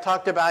 everything I've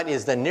talked about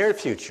is the near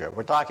future.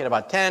 We're talking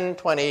about 10,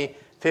 20,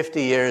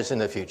 50 years in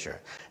the future.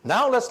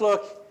 Now let's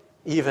look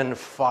even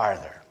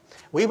farther.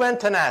 We went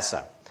to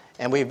NASA,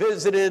 and we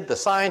visited the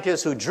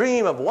scientists who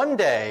dream of one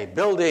day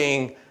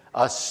building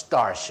a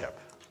starship.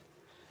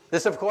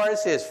 This, of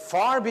course, is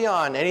far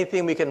beyond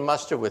anything we can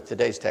muster with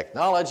today's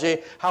technology.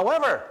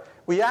 However,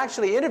 we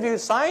actually interviewed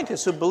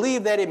scientists who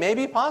believe that it may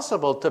be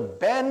possible to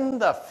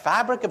bend the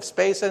fabric of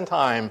space and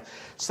time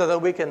so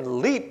that we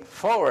can leap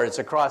forwards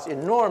across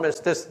enormous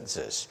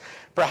distances,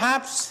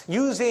 perhaps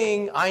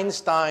using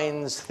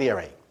Einstein's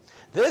theory.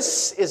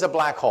 This is a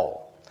black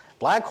hole.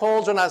 Black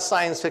holes are not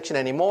science fiction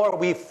anymore.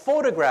 We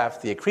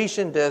photographed the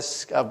accretion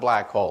disk of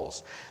black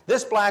holes.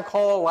 This black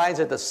hole lies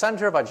at the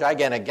center of a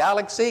gigantic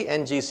galaxy,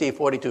 NGC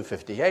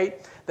 4258.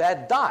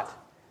 That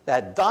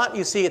dot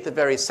you see at the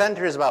very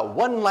center is about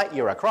 1 light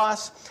year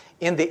across.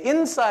 In the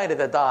inside of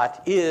the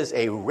dot is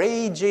a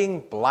raging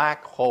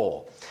black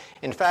hole.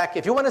 In fact,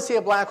 if you want to see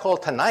a black hole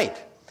tonight,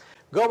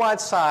 go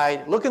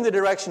outside, look in the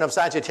direction of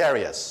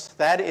Sagittarius.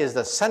 That is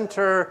the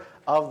center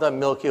of the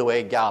Milky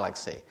Way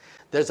galaxy.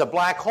 There's a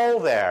black hole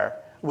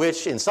there,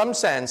 which in some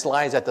sense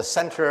lies at the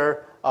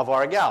center of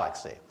our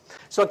galaxy.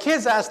 So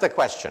kids ask the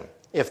question,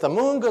 if the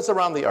moon goes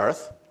around the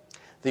Earth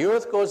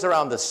goes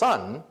around the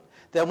sun,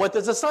 then what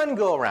does the sun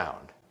go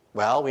around?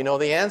 Well, we know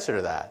the answer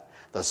to that.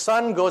 The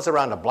sun goes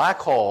around a black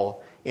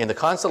hole in the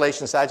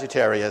constellation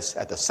Sagittarius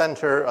at the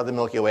center of the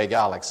Milky Way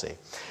galaxy.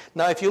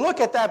 Now, if you look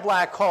at that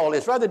black hole,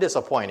 it's rather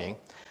disappointing.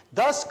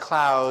 Dust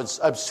clouds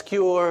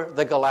obscure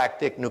the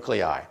galactic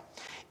nuclei.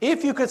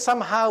 If you could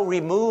somehow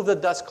remove the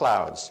dust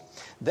clouds,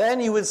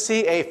 then you would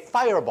see a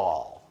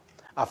fireball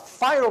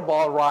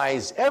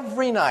rise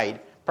every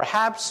night,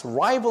 perhaps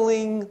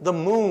rivaling the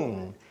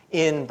moon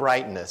in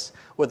brightness,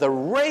 with a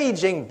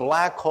raging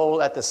black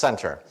hole at the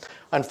center.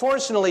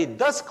 Unfortunately,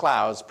 dust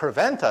clouds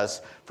prevent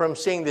us from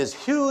seeing this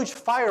huge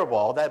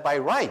fireball that by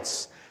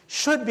rights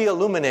should be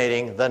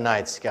illuminating the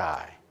night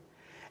sky.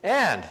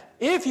 And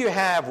if you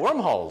have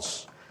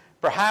wormholes,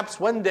 perhaps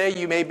one day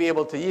you may be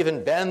able to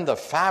even bend the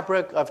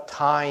fabric of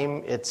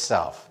time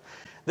itself.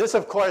 This,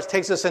 of course,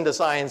 takes us into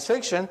science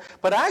fiction,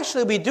 but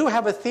actually we do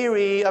have a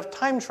theory of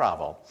time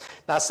travel.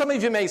 Now, some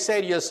of you may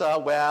say to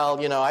yourself,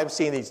 well, I've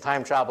seen these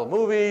time travel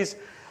movies.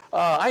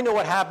 I know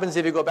what happens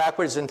if you go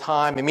backwards in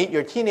time and meet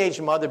your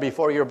teenage mother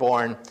before you're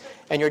born,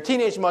 and your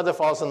teenage mother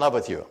falls in love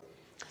with you.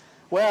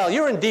 Well,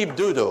 you're in deep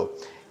doo-doo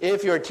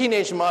if your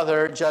teenage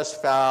mother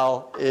just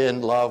fell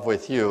in love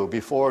with you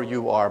before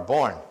you are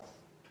born.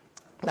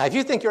 Now, if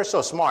you think you're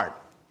so smart,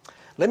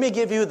 let me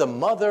give you the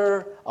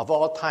mother of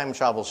all time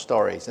travel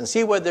stories and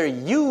see whether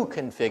you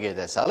can figure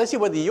this out. Let's see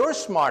whether you're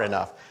smart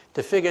enough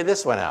to figure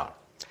this one out.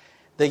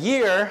 The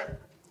year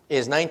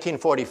is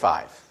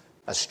 1945.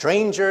 A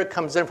stranger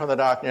comes in from the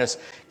darkness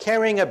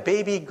carrying a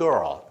baby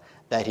girl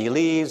that he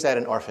leaves at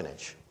an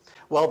orphanage.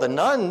 Well, the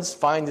nuns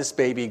find this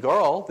baby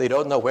girl. They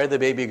don't know where the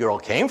baby girl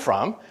came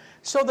from,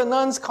 so the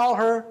nuns call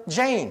her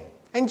Jane.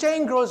 And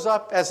Jane grows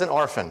up as an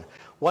orphan,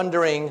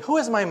 wondering, who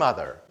is my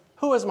mother?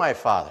 Who is my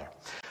father?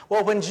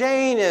 Well, when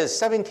Jane is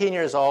 17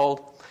 years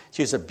old,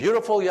 she's a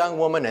beautiful young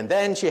woman, and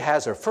then she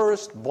has her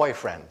first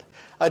boyfriend.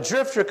 A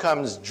drifter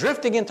comes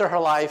drifting into her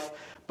life,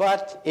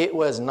 but it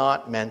was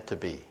not meant to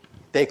be.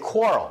 They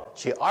quarrel.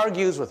 She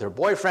argues with her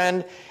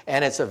boyfriend,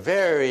 and it's a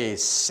very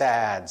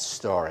sad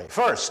story.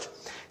 First,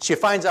 she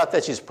finds out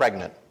that she's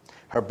pregnant.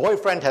 Her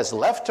boyfriend has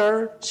left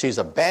her. She's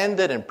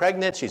abandoned and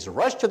pregnant. She's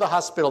rushed to the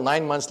hospital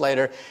 9 months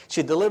later.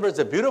 She delivers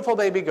a beautiful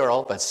baby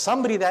girl, but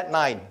somebody that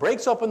night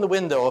breaks open the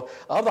window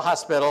of the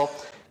hospital,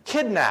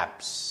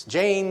 kidnaps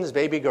Jane's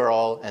baby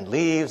girl, and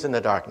leaves in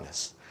the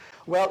darkness.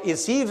 Well,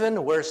 it's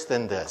even worse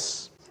than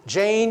this.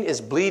 Jane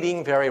is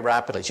bleeding very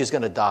rapidly. She's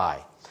going to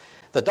die.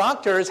 The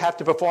doctors have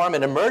to perform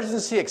an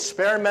emergency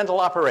experimental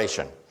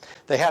operation.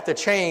 They have to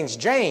change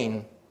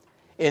Jane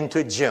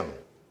into Jim.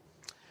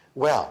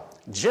 Well,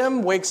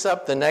 Jim wakes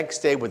up the next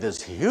day with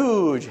this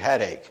huge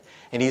headache,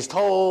 and he's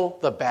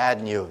told the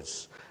bad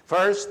news.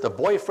 First, the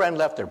boyfriend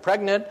left her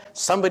pregnant,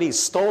 somebody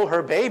stole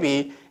her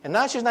baby, and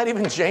now she's not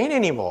even Jane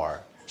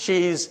anymore.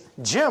 She's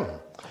Jim.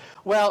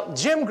 Well,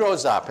 Jim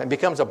grows up and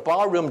becomes a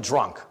barroom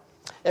drunk.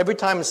 Every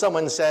time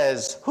someone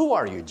says, "Who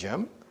are you,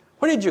 Jim?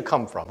 Where did you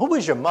come from? Who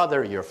was your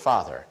mother, your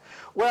father?"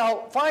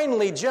 Well,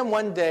 finally, Jim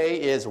one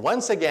day is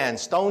once again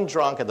stone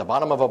drunk at the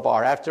bottom of a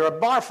bar after a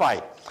bar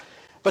fight.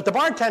 But the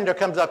bartender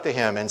comes up to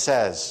him and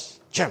says,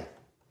 Jim,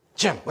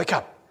 wake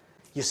up.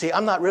 You see,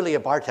 I'm not really a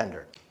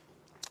bartender.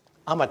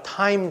 I'm a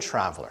time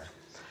traveler.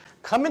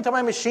 Come into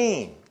my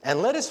machine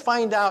and let us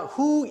find out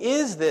who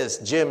is this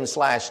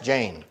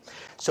Jim/Jane.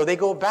 So they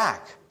go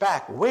back,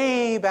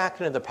 way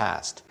back into the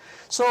past.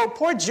 So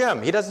poor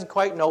Jim, he doesn't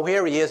quite know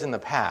where he is in the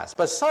past.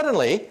 But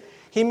suddenly,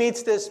 he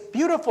meets this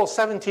beautiful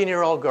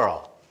 17-year-old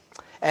girl.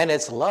 And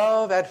it's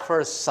love at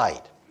first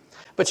sight.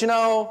 But you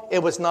know,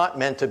 it was not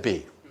meant to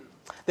be.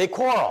 They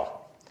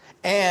quarrel.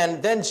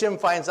 And then Jim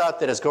finds out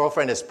that his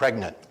girlfriend is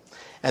pregnant.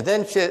 And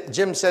then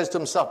Jim says to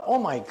himself, oh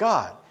my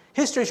God,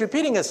 history is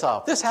repeating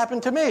itself. This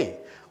happened to me.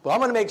 Well, I'm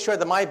going to make sure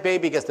that my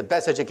baby gets the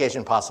best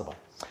education possible.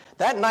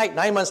 That night,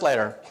 9 months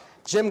later,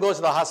 Jim goes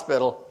to the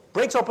hospital,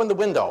 breaks open the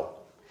window,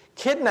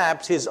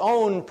 kidnaps his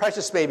own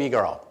precious baby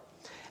girl.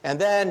 And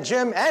then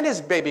Jim and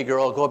his baby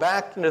girl go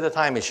back into the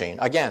time machine.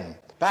 Again,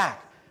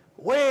 back,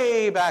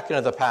 way back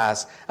into the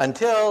past,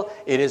 until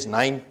it is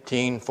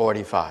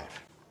 1945.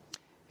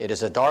 It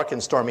is a dark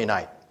and stormy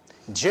night.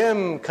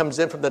 Jim comes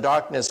in from the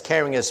darkness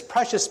carrying his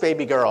precious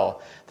baby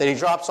girl that he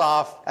drops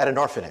off at an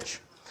orphanage.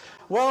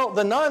 Well,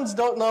 the nuns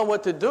don't know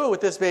what to do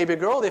with this baby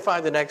girl they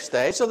find the next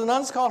day, so the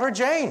nuns call her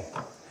Jane.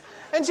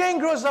 And Jane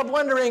grows up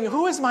wondering,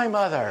 who is my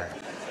mother?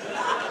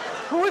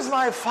 Who is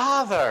my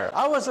father?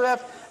 I was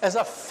left as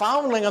a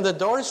foundling on the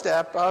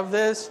doorstep of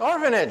this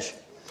orphanage.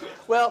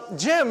 Well,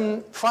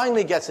 Jim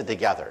finally gets it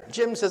together.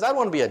 Jim says, I don't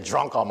want to be a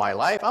drunk all my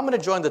life. I'm going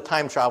to join the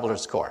Time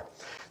Travelers Corps.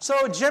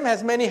 So Jim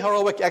has many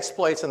heroic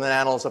exploits in the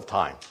annals of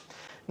time.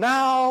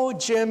 Now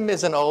Jim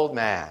is an old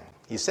man.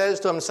 He says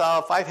to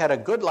himself, I've had a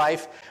good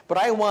life, but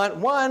I want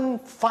one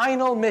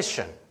final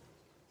mission.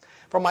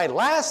 For my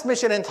last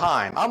mission in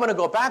time, I'm going to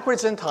go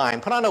backwards in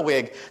time, put on a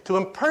wig, to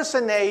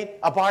impersonate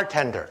a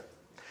bartender,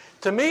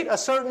 to meet a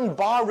certain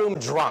barroom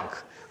drunk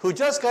who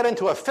just got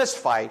into a fist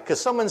fight because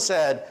someone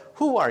said,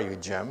 who are you,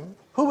 Jim?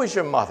 Who is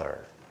your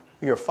mother?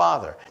 Your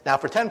father? Now,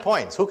 for 10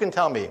 points, who can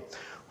tell me?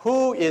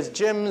 Who is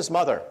Jim's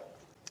mother?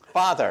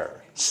 Father,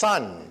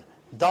 son,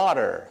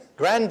 daughter,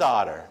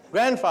 granddaughter,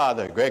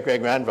 grandfather,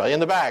 great-great-grandfather, in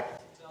the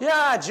back.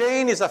 Yeah,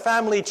 Jane is a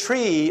family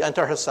tree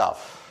unto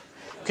herself.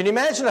 Can you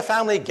imagine a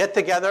family get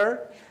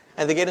together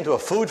and they get into a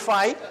food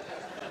fight?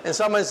 And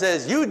someone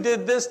says, you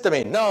did this to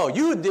me. No,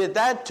 you did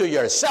that to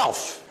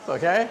yourself,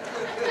 okay?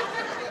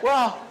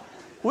 Well,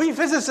 we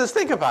physicists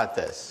think about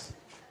this.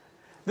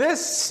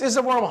 This is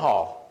a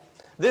wormhole.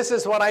 This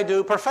is what I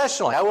do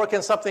professionally. I work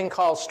in something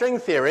called string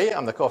theory.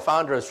 I'm the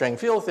co-founder of string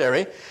field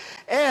theory.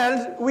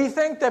 And we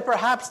think that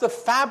perhaps the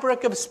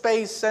fabric of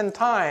space and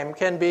time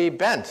can be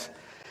bent.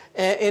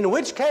 In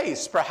which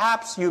case,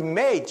 perhaps you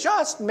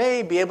just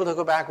may be able to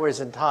go backwards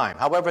in time.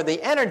 However,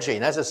 the energy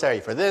necessary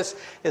for this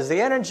is the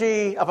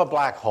energy of a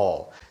black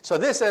hole. So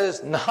this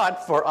is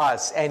not for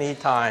us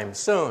anytime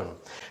soon.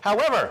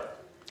 However,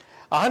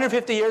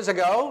 150 years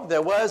ago,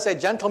 there was a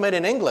gentleman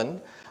in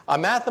England, a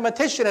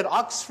mathematician at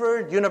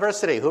Oxford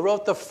University, who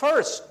wrote the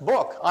first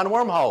book on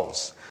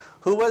wormholes.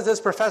 Who was this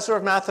professor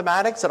of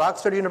mathematics at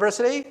Oxford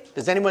University?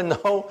 Does anyone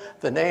know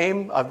the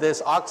name of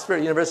this Oxford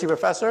University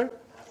professor?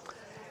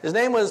 His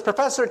name was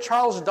Professor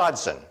Charles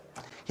Dodson.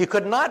 He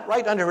could not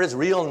write under his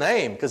real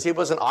name because he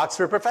was an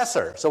Oxford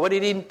professor. So what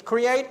did he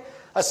create?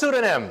 A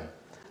pseudonym,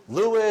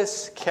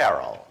 Lewis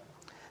Carroll.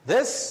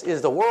 This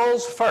is the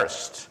world's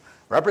first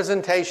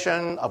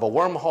representation of a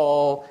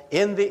wormhole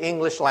in the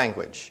English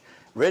language,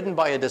 written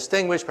by a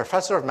distinguished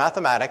professor of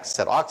mathematics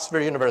at Oxford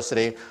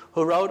University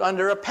who wrote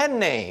under a pen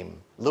name,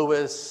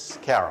 Lewis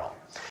Carroll.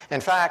 In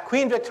fact,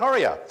 Queen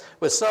Victoria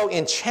was so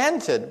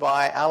enchanted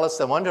by Alice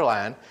in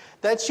Wonderland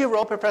that she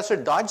wrote Professor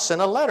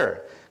Dodgson a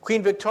letter.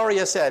 Queen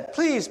Victoria said,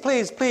 please,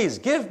 please, please,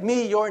 give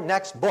me your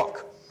next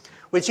book,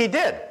 which he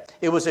did.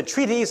 It was a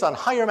treatise on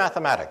higher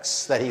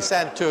mathematics that he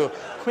sent to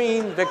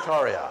Queen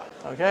Victoria,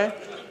 okay?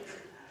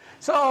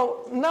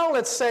 So now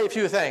let's say a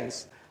few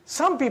things.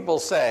 Some people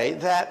say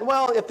that,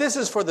 well, if this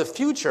is for the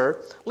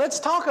future, let's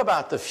talk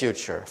about the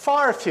future,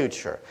 far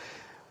future.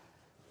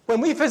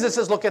 When we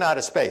physicists look in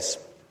outer space,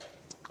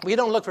 we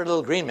don't look for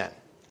little green men.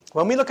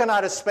 When we look in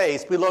outer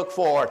space, we look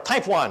for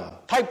type 1,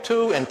 type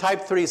 2, and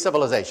type 3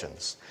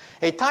 civilizations.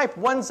 A type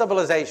 1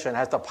 civilization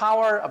has the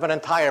power of an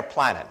entire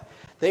planet.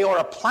 They are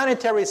a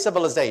planetary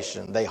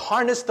civilization. They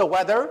harness the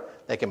weather.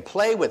 They can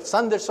play with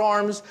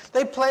thunderstorms.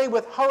 They play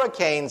with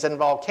hurricanes and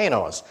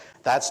volcanoes.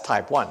 That's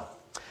type 1.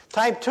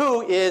 Type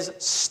 2 is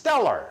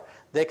stellar.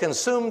 They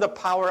consume the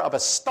power of a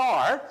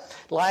star,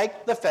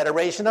 like the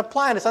Federation of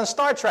Planets on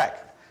Star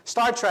Trek.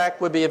 Star Trek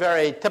would be a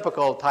very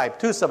typical type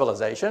 2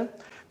 civilization.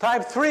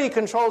 Type 3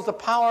 controls the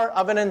power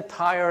of an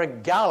entire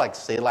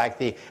galaxy, like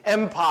the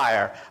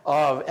Empire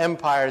of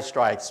Empire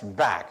Strikes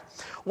Back.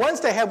 Once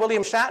they had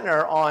William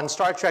Shatner on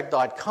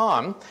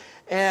StarTrek.com,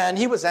 and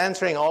he was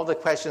answering all the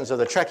questions of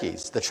the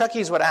Trekkies. The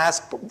Trekkies would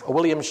ask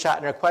William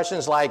Shatner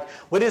questions like,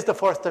 what is the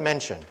fourth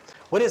dimension?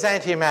 What is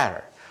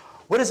antimatter?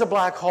 What is a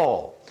black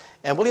hole?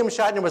 And William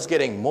Shatner was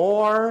getting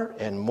more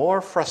and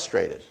more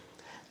frustrated.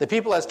 The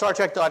people at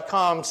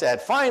StarTrek.com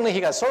said, finally,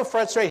 he got so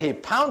frustrated, he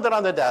pounded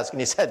on the desk,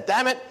 and he said,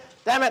 damn it,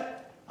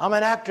 I'm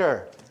an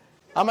actor.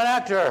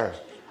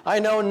 I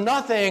know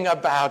nothing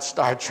about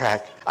Star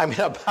Trek.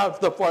 About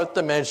the fourth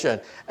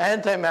dimension,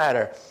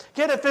 antimatter.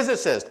 Get a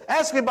physicist.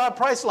 Ask me about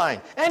Priceline.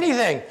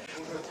 Anything.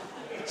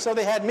 So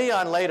they had me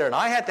on later, and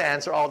I had to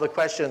answer all the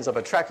questions of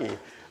a Trekkie.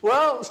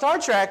 Well, Star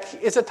Trek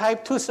is a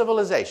type 2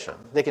 civilization.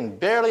 They can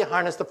barely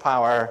harness the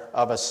power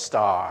of a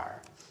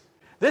star.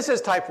 This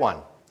is type 1.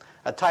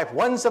 A type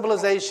 1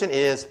 civilization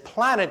is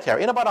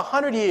planetary. In about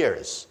 100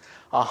 years,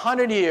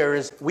 100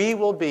 years, we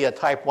will be a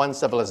type 1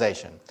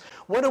 civilization.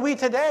 What are we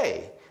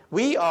today?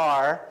 We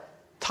are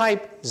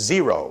type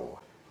 0.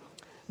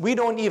 We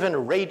don't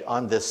even rate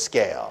on this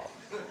scale.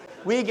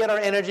 We get our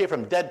energy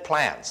from dead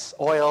plants,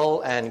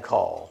 oil and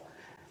coal.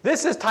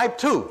 This is type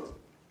 2.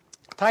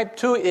 Type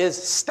 2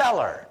 is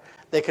stellar.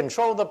 They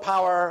control the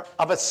power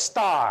of a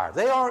star.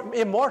 They are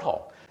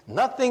immortal.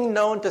 Nothing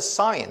known to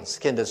science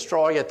can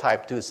destroy a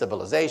type 2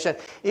 civilization.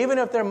 Even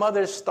if their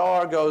mother's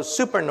star goes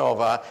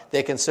supernova,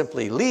 they can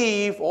simply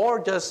leave or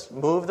just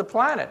move the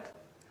planet.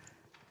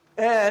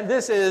 And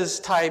this is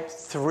type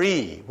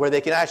 3, where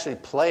they can actually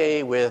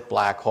play with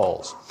black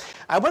holes.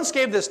 I once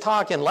gave this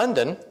talk in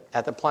London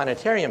at the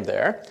planetarium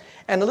there,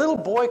 and a little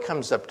boy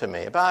comes up to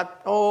me,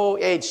 about,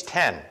 age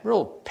 10,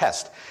 real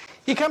pest.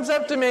 He comes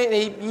up to me and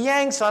he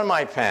yanks on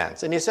my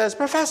pants, and he says,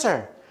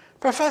 Professor,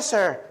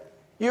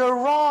 you're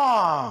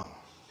wrong.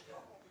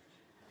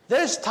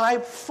 There's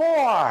type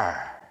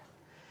 4.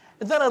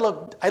 And then I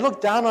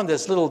looked down on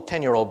this little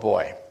 10-year-old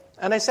boy,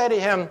 and I said to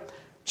him,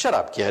 shut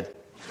up, kid.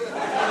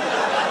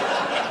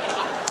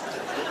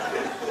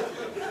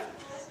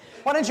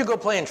 Why don't you go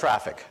play in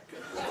traffic?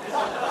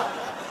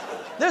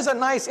 There's a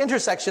nice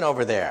intersection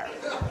over there.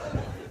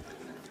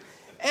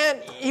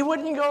 And he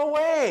wouldn't go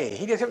away.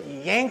 He just kept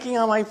yanking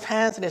on my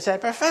pants, and he said,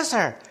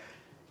 Professor,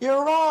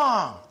 you're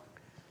wrong.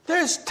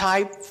 There's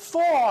type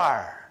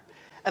 4.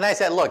 And I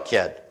said, look,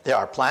 kid, there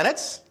are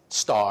planets,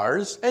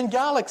 stars, and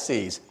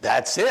galaxies.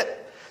 That's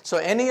it. So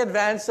any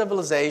advanced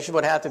civilization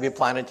would have to be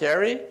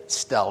planetary,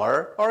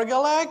 stellar, or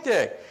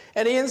galactic.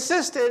 And he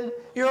insisted,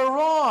 you're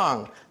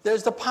wrong.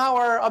 There's the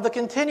power of the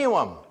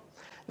continuum.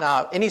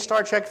 Now, any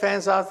Star Trek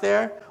fans out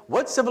there?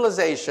 What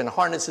civilization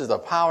harnesses the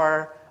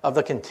power of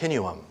the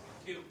continuum?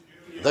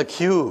 The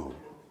cube.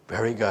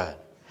 Very good.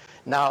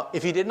 Now,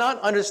 if you did not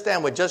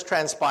understand what just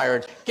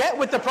transpired, get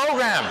with the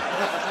program.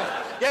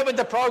 Get with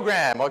the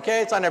program,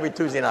 okay? It's on every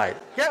Tuesday night.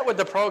 Get with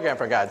the program,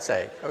 for God's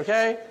sake,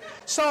 okay?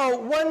 So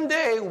one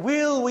day,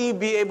 will we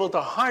be able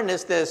to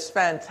harness this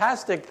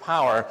fantastic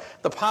power,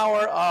 the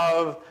power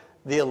of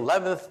the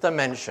 11th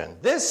dimension?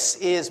 This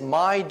is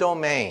my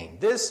domain.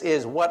 This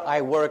is what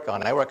I work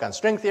on. I work on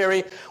string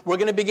theory. We're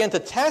going to begin to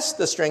test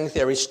the string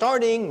theory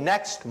starting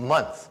next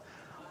month.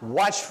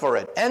 Watch for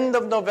it. End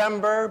of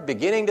November,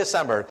 beginning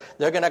December,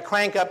 they're going to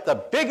crank up the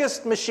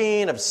biggest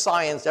machine of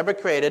science ever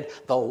created,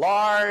 the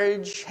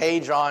Large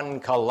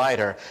Hadron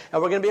Collider.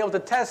 And we're going to be able to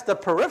test the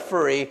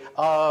periphery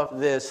of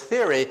this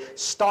theory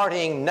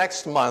starting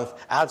next month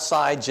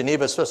outside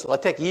Geneva, Switzerland.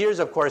 It'll take years,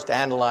 of course, to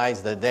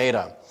analyze the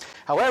data.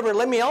 However,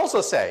 let me also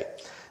say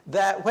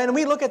that when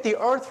we look at the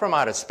Earth from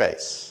outer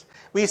space,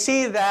 we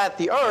see that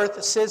the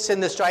Earth sits in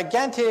this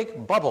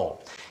gigantic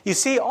bubble. You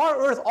see, our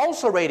Earth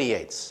also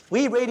radiates.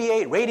 We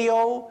radiate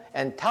radio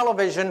and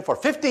television for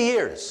 50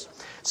 years.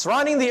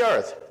 Surrounding the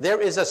Earth, there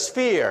is a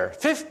sphere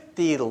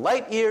 50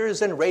 light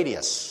years in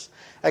radius,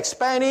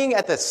 expanding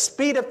at the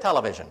speed of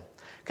television,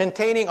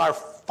 containing our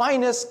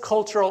finest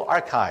cultural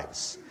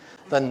archives,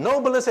 the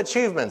noblest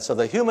achievements of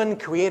the human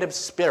creative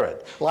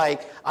spirit,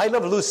 like I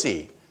Love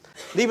Lucy,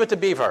 Leave It to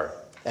Beaver,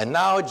 and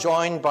now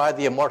joined by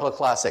the immortal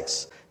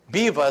classics,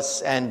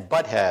 Beavis and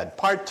Butthead,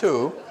 Part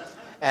 2,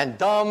 and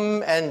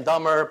Dumb and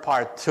Dumber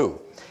Part 2.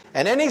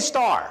 And any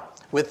star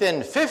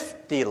within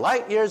 50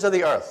 light years of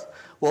the Earth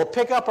will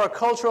pick up our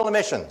cultural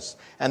emissions,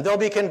 and they'll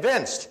be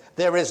convinced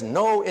there is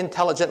no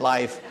intelligent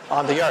life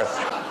on the Earth.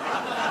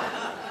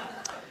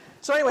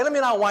 So anyway, let me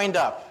now wind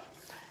up.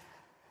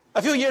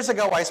 A few years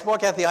ago, I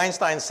spoke at the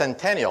Einstein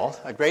Centennial,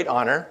 a great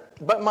honor,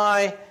 but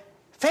my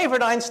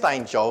favorite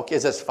Einstein joke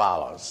is as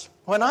follows.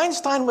 When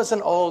Einstein was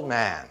an old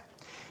man,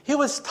 he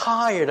was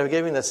tired of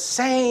giving the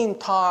same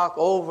talk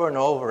over and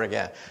over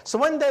again. So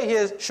one day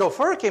his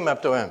chauffeur came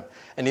up to him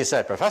and he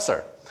said,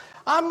 Professor,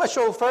 I'm a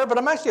chauffeur, but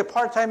I'm actually a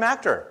part-time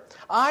actor.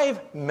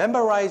 I've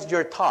memorized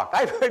your talk.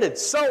 I've heard it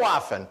so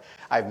often.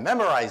 I've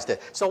memorized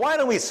it. So why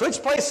don't we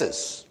switch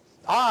places?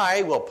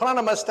 I will put on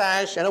a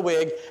mustache and a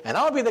wig, and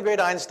I'll be the great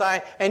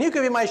Einstein, and you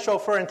can be my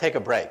chauffeur and take a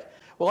break.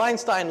 Well,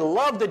 Einstein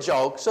loved the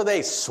joke, so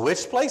they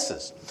switched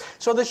places.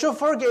 So the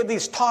chauffeur gave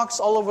these talks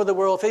all over the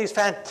world, these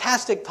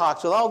fantastic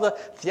talks with all the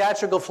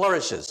theatrical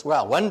flourishes.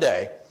 Well, one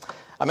day,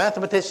 a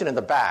mathematician in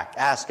the back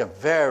asked a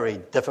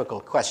very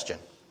difficult question.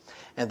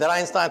 And then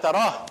Einstein thought,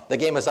 oh, the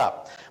game is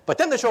up. But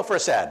then the chauffeur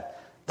said,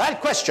 that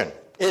question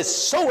is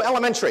so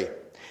elementary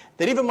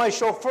that even my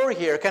chauffeur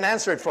here can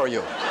answer it for you.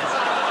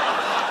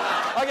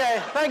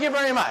 Okay, thank you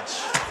very much.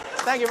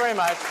 Thank you very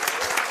much.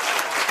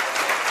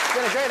 It's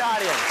been a great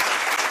audience.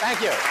 Thank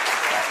you.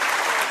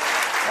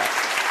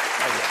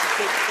 Thank you.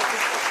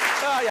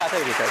 Oh, yeah,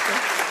 thank you, question.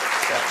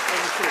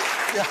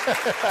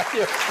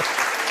 Yeah.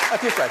 A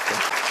few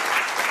questions.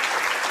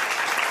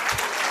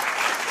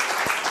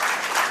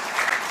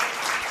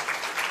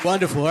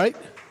 Wonderful, right?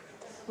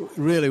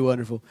 Really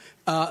wonderful.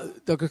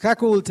 Dr.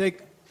 Kaku will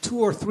take 2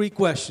 or 3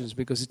 questions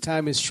because the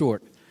time is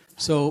short.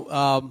 So,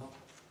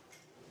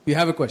 you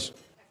have a question?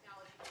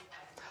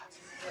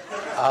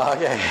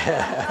 Okay.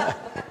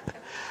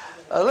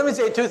 Let me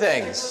say two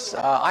things.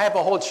 I have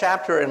a whole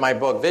chapter in my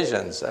book,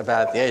 Visions,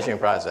 about the aging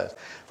process.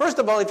 First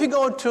of all, if you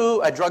go to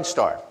a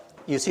drugstore,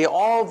 you see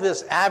all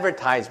this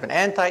advertisement,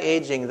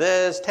 anti-aging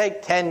this,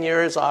 take 10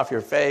 years off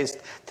your face,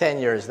 10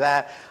 years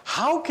that.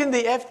 How can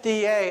the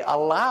FDA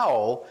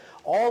allow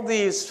all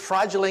these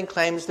fraudulent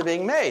claims to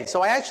being made?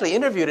 So I actually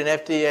interviewed an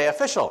FDA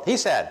official. He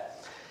said,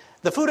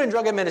 the Food and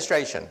Drug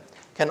Administration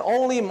can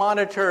only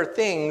monitor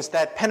things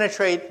that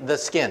penetrate the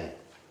skin.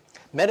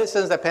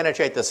 Medicines that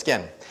penetrate the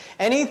skin.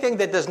 Anything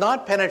that does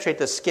not penetrate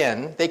the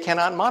skin, they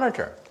cannot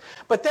monitor.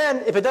 But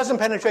then, if it doesn't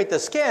penetrate the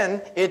skin,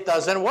 it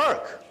doesn't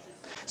work.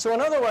 So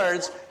in other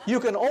words, you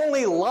can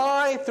only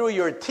lie through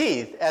your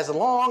teeth as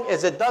long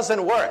as it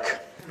doesn't work.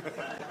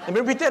 Let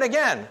me repeat that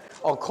again.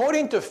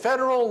 According to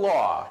federal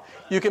law,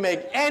 you can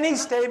make any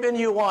statement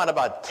you want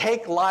about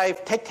take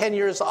life, take 10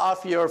 years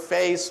off your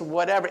face,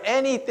 whatever,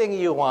 anything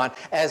you want,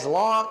 as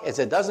long as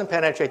it doesn't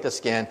penetrate the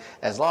skin,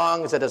 as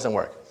long as it doesn't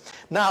work.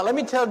 Now, let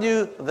me tell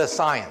you the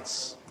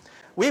science.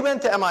 We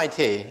went to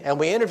MIT and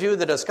we interviewed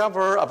the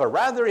discoverer of a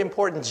rather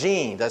important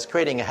gene that's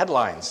creating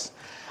headlines.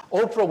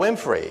 Oprah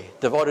Winfrey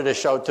devoted a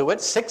show to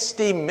it.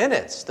 60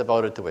 Minutes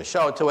devoted to a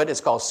show to it. It's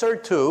called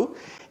SIR2.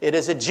 It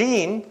is a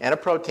gene and a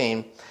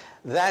protein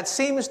that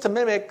seems to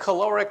mimic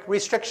caloric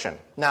restriction.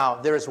 Now,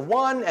 there is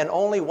one and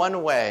only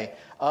one way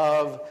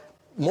of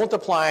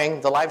multiplying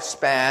the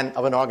lifespan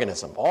of an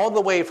organism, all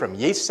the way from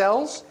yeast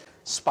cells,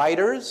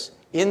 spiders,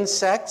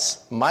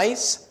 insects,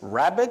 mice,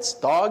 rabbits,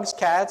 dogs,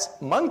 cats,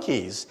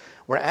 monkeys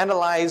were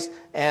analyzed,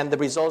 and the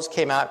results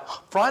came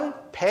out front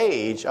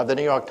page of the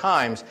New York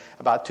Times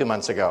about 2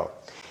 months ago.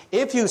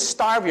 If you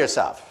starve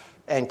yourself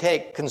and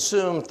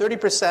consume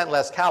 30%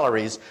 less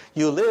calories,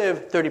 you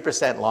live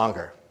 30%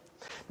 longer.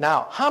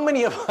 Now, how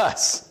many of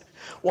us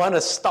want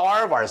to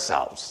starve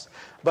ourselves?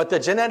 But the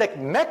genetic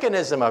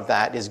mechanism of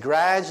that is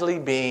gradually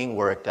being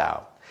worked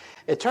out.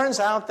 It turns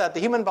out that the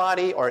human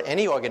body, or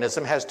any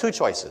organism, has two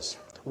choices.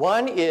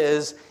 One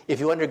is, if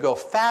you undergo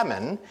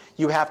famine,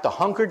 you have to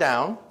hunker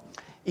down,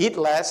 eat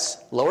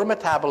less, lower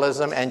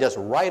metabolism, and just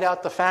ride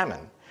out the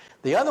famine.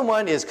 The other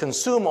one is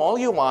consume all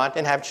you want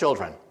and have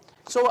children.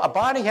 So a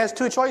body has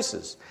two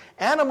choices.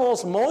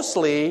 Animals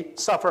mostly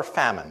suffer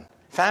famine.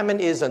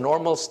 Famine is a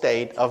normal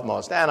state of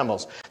most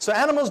animals. So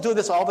animals do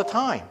this all the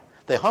time.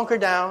 They hunker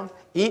down,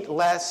 eat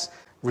less,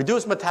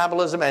 reduce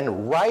metabolism,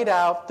 and ride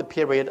out the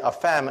period of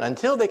famine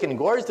until they can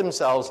gorge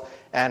themselves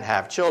and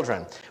have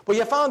children. Well,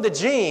 you found the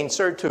gene,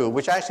 SIR2,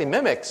 which actually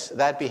mimics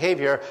that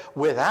behavior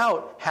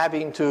without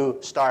having to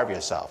starve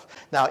yourself.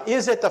 Now,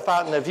 is it the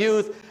fountain of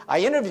youth? I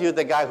interviewed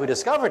the guy who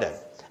discovered it,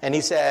 and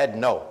he said,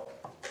 no.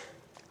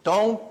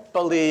 Don't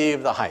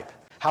believe the hype.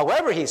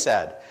 However, he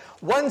said,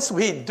 once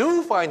we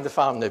do find the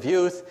fountain of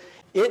youth,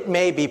 it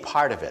may be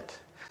part of it.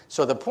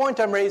 So the point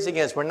I'm raising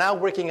is we're now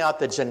working out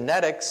the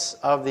genetics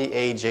of the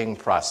aging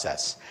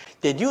process.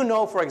 Did you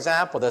know, for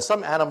example, that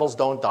some animals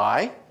don't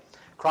die?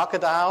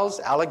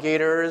 Crocodiles,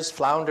 alligators,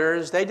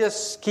 flounders, they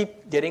just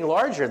keep getting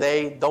larger.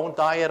 They don't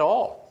die at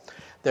all.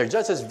 They're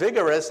just as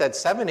vigorous at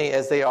 70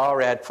 as they are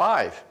at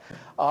 5.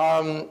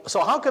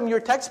 So how come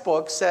your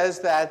textbook says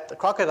that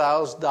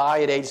crocodiles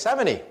die at age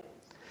 70?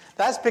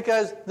 That's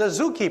because the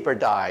zookeeper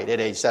died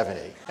at age 70,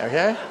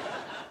 okay?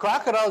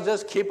 Crocodiles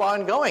just keep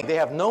on going. They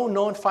have no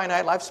known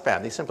finite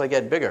lifespan. They simply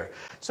get bigger.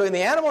 So in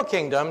the animal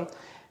kingdom,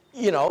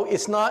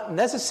 it's not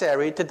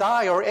necessary to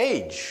die or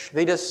age.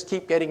 They just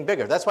keep getting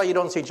bigger. That's why you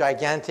don't see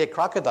gigantic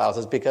crocodiles,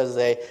 is because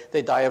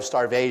they die of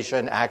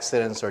starvation,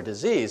 accidents, or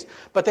disease.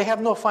 But they have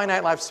no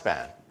finite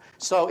lifespan.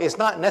 So it's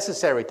not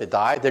necessary to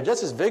die. They're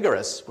just as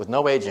vigorous with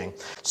no aging.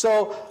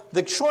 So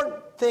the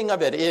short thing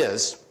of it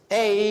is,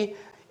 A,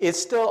 it's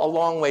still a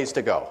long ways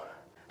to go.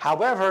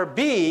 However,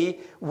 B,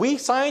 we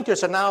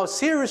scientists are now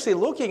seriously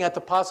looking at the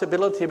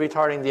possibility of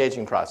retarding the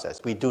aging process.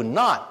 We do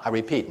not, I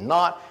repeat,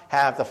 not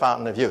have the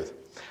fountain of youth.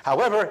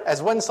 However,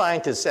 as one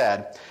scientist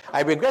said,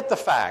 I regret the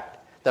fact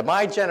that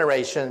my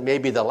generation may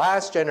be the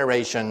last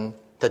generation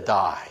to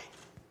die.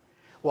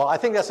 Well, I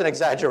think that's an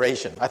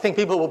exaggeration. I think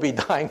people will be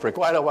dying for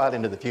quite a while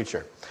into the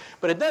future.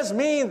 But it does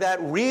mean that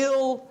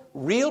real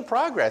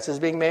progress is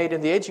being made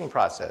in the aging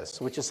process,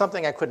 which is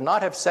something I could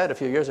not have said a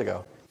few years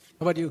ago.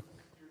 How about you?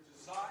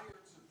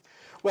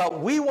 Well,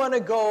 we want to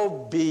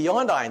go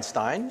beyond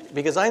Einstein,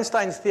 because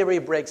Einstein's theory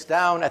breaks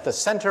down at the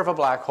center of a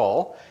black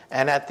hole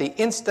and at the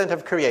instant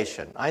of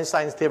creation.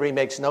 Einstein's theory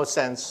makes no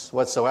sense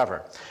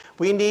whatsoever.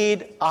 We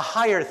need a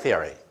higher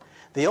theory.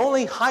 The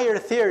only higher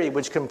theory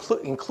which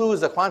includes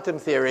the quantum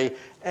theory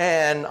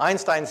and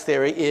Einstein's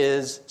theory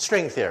is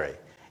string theory.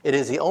 It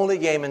is the only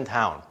game in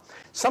town.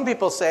 Some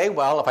people say,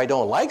 well, if I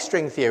don't like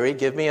string theory,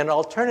 give me an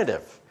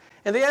alternative.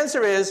 And the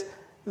answer is,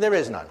 there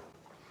is none.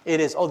 It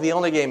is the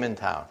only game in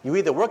town. You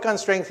either work on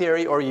string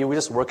theory or you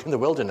just work in the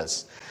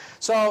wilderness.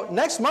 So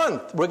next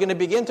month, we're going to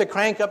begin to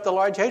crank up the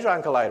Large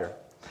Hadron Collider.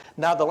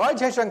 Now, the Large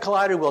Hadron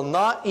Collider will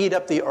not eat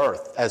up the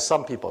Earth, as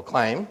some people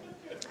claim,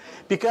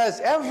 because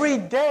every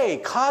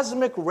day,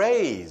 cosmic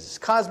rays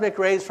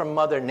from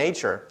Mother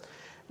Nature,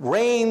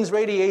 rains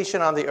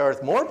radiation on the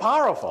Earth more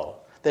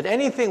powerful than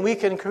anything we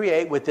can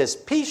create with this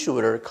pea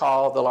shooter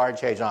called the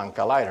Large Hadron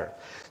Collider.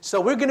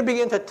 So we're going to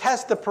begin to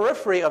test the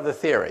periphery of the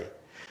theory.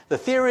 The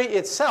theory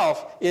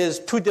itself is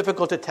too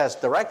difficult to test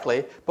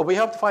directly, but we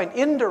hope to find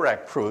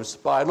indirect proofs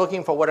by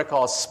looking for what are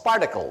called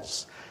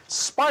sparticles.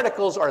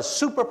 Sparticles are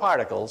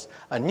superparticles,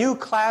 a new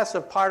class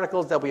of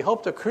particles that we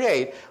hope to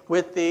create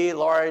with the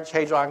Large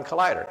Hadron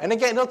Collider. And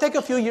again, it'll take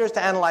a few years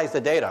to analyze the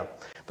data,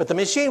 but the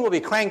machine will be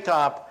cranked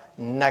up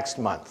next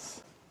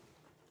month.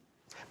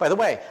 By the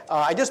way,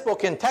 I just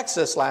spoke in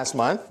Texas last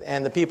month,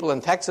 and the people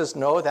in Texas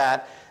know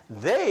that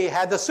they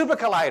had the Super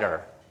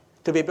Collider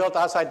to be built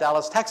outside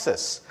Dallas,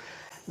 Texas.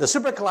 The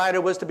Super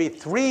Collider was to be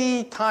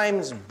 3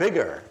 times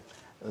bigger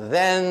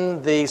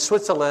than the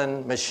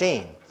Switzerland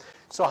machine.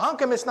 So how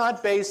come it's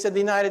not based in the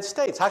United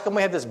States? How come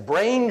we have this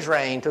brain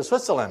drain to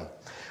Switzerland?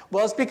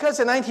 Well, it's because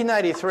in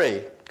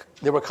 1993,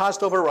 there were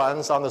cost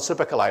overruns on the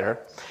Super Collider.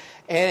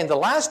 And in the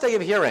last day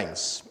of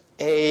hearings,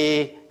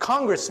 a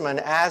congressman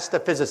asked the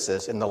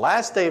physicists in the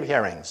last day of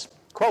hearings,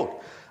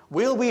 quote,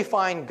 "Will we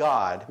find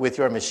God with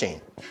your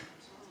machine?"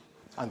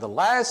 On the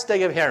last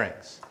day of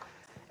hearings.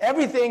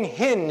 Everything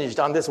hinged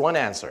on this one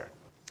answer.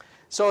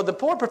 So the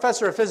poor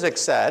professor of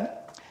physics said,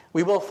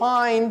 "We will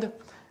find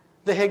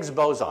the Higgs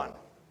boson."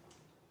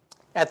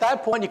 At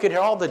that point, you could hear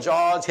all the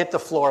jaws hit the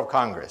floor of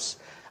Congress.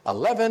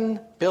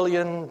 $11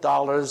 billion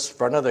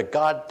for another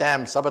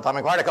goddamn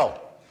subatomic particle.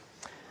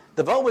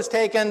 The vote was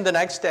taken the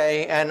next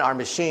day, and our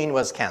machine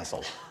was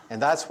canceled.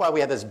 And that's why we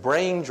have this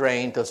brain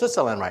drain to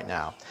Switzerland right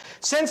now.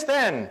 Since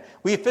then,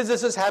 we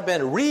physicists have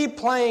been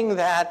replaying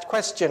that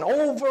question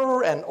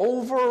over and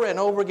over and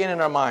over again in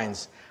our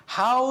minds.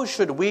 How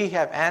should we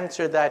have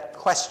answered that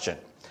question?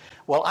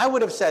 Well, I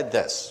would have said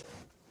this.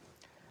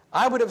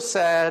 I would have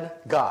said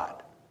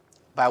God,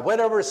 by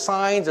whatever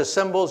signs or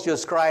symbols you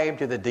ascribe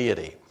to the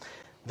deity.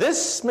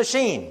 This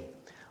machine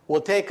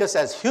will take us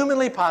as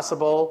humanly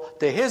possible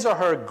to his or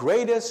her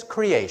greatest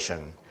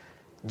creation,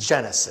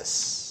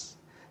 Genesis.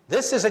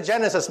 This is a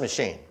Genesis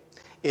machine.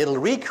 It'll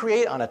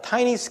recreate on a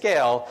tiny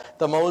scale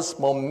the most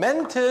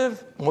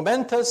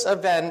momentous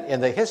event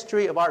in the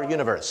history of our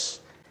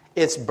universe,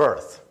 its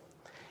birth.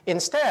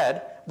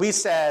 Instead, we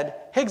said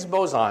Higgs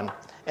boson,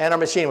 and our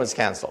machine was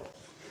canceled.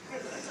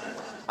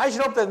 I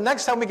should hope that the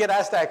next time we get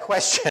asked that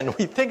question,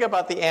 we think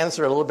about the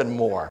answer a little bit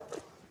more.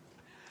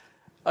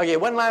 Okay,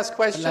 one last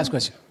question. Last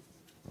question.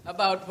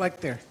 About right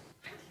there.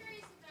 I'm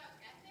curious about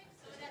ethics.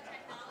 Some of that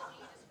technology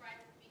you described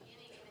at the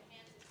beginning in the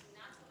hands of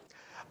not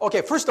so.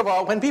 Okay, first of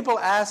all, when people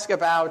ask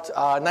about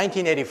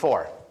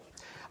 1984,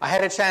 I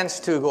had a chance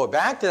to go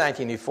back to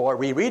 1984,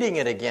 rereading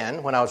it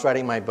again when I was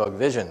writing my book,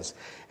 Visions.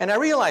 And I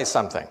realized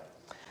something.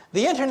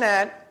 The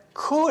internet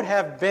could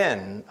have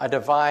been a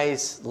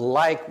device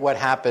like what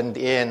happened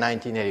in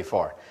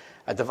 1984.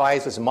 A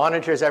device which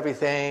monitors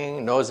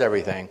everything, knows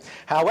everything.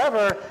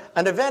 However,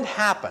 an event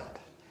happened,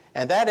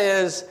 and that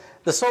is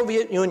the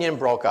Soviet Union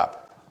broke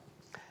up.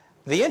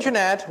 The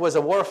internet was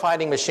a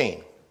war-fighting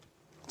machine.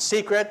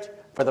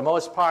 Secret, for the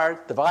most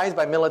part, devised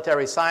by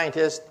military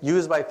scientists,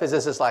 used by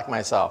physicists like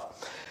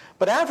myself.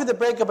 But after the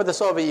breakup of the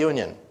Soviet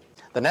Union,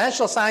 the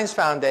National Science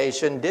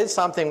Foundation did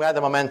something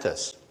rather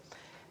momentous.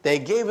 They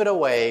gave it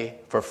away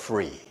for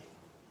free.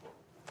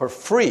 For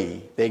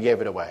free, they gave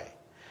it away.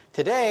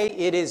 Today,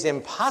 it is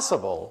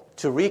impossible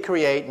to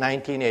recreate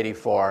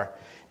 1984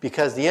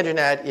 because the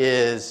internet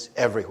is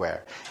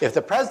everywhere. If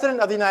the President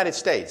of the United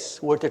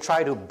States were to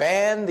try to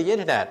ban the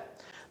internet,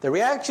 the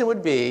reaction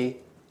would be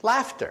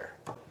laughter.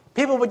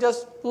 People would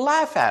just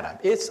laugh at him.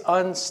 It's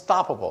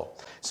unstoppable.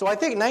 So I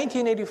think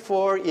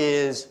 1984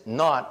 is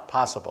not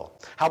possible.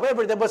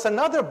 However, there was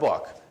another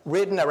book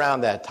written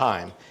around that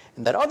time.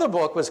 And that other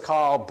book was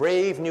called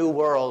Brave New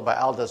World by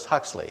Aldous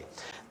Huxley.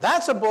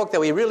 That's a book that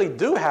we really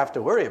do have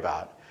to worry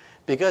about.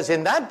 Because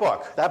in that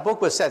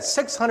book was set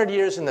 600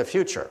 years in the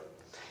future.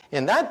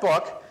 In that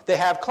book, they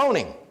have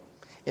cloning.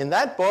 In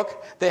that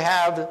book, they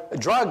have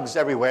drugs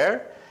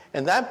everywhere.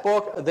 In that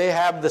book, they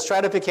have the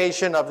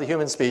stratification of the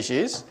human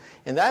species.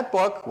 In that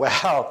book,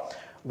 well,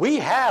 we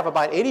have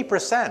about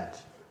 80%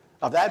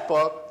 of that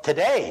book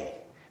today.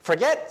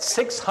 Forget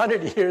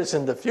 600 years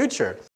in the future.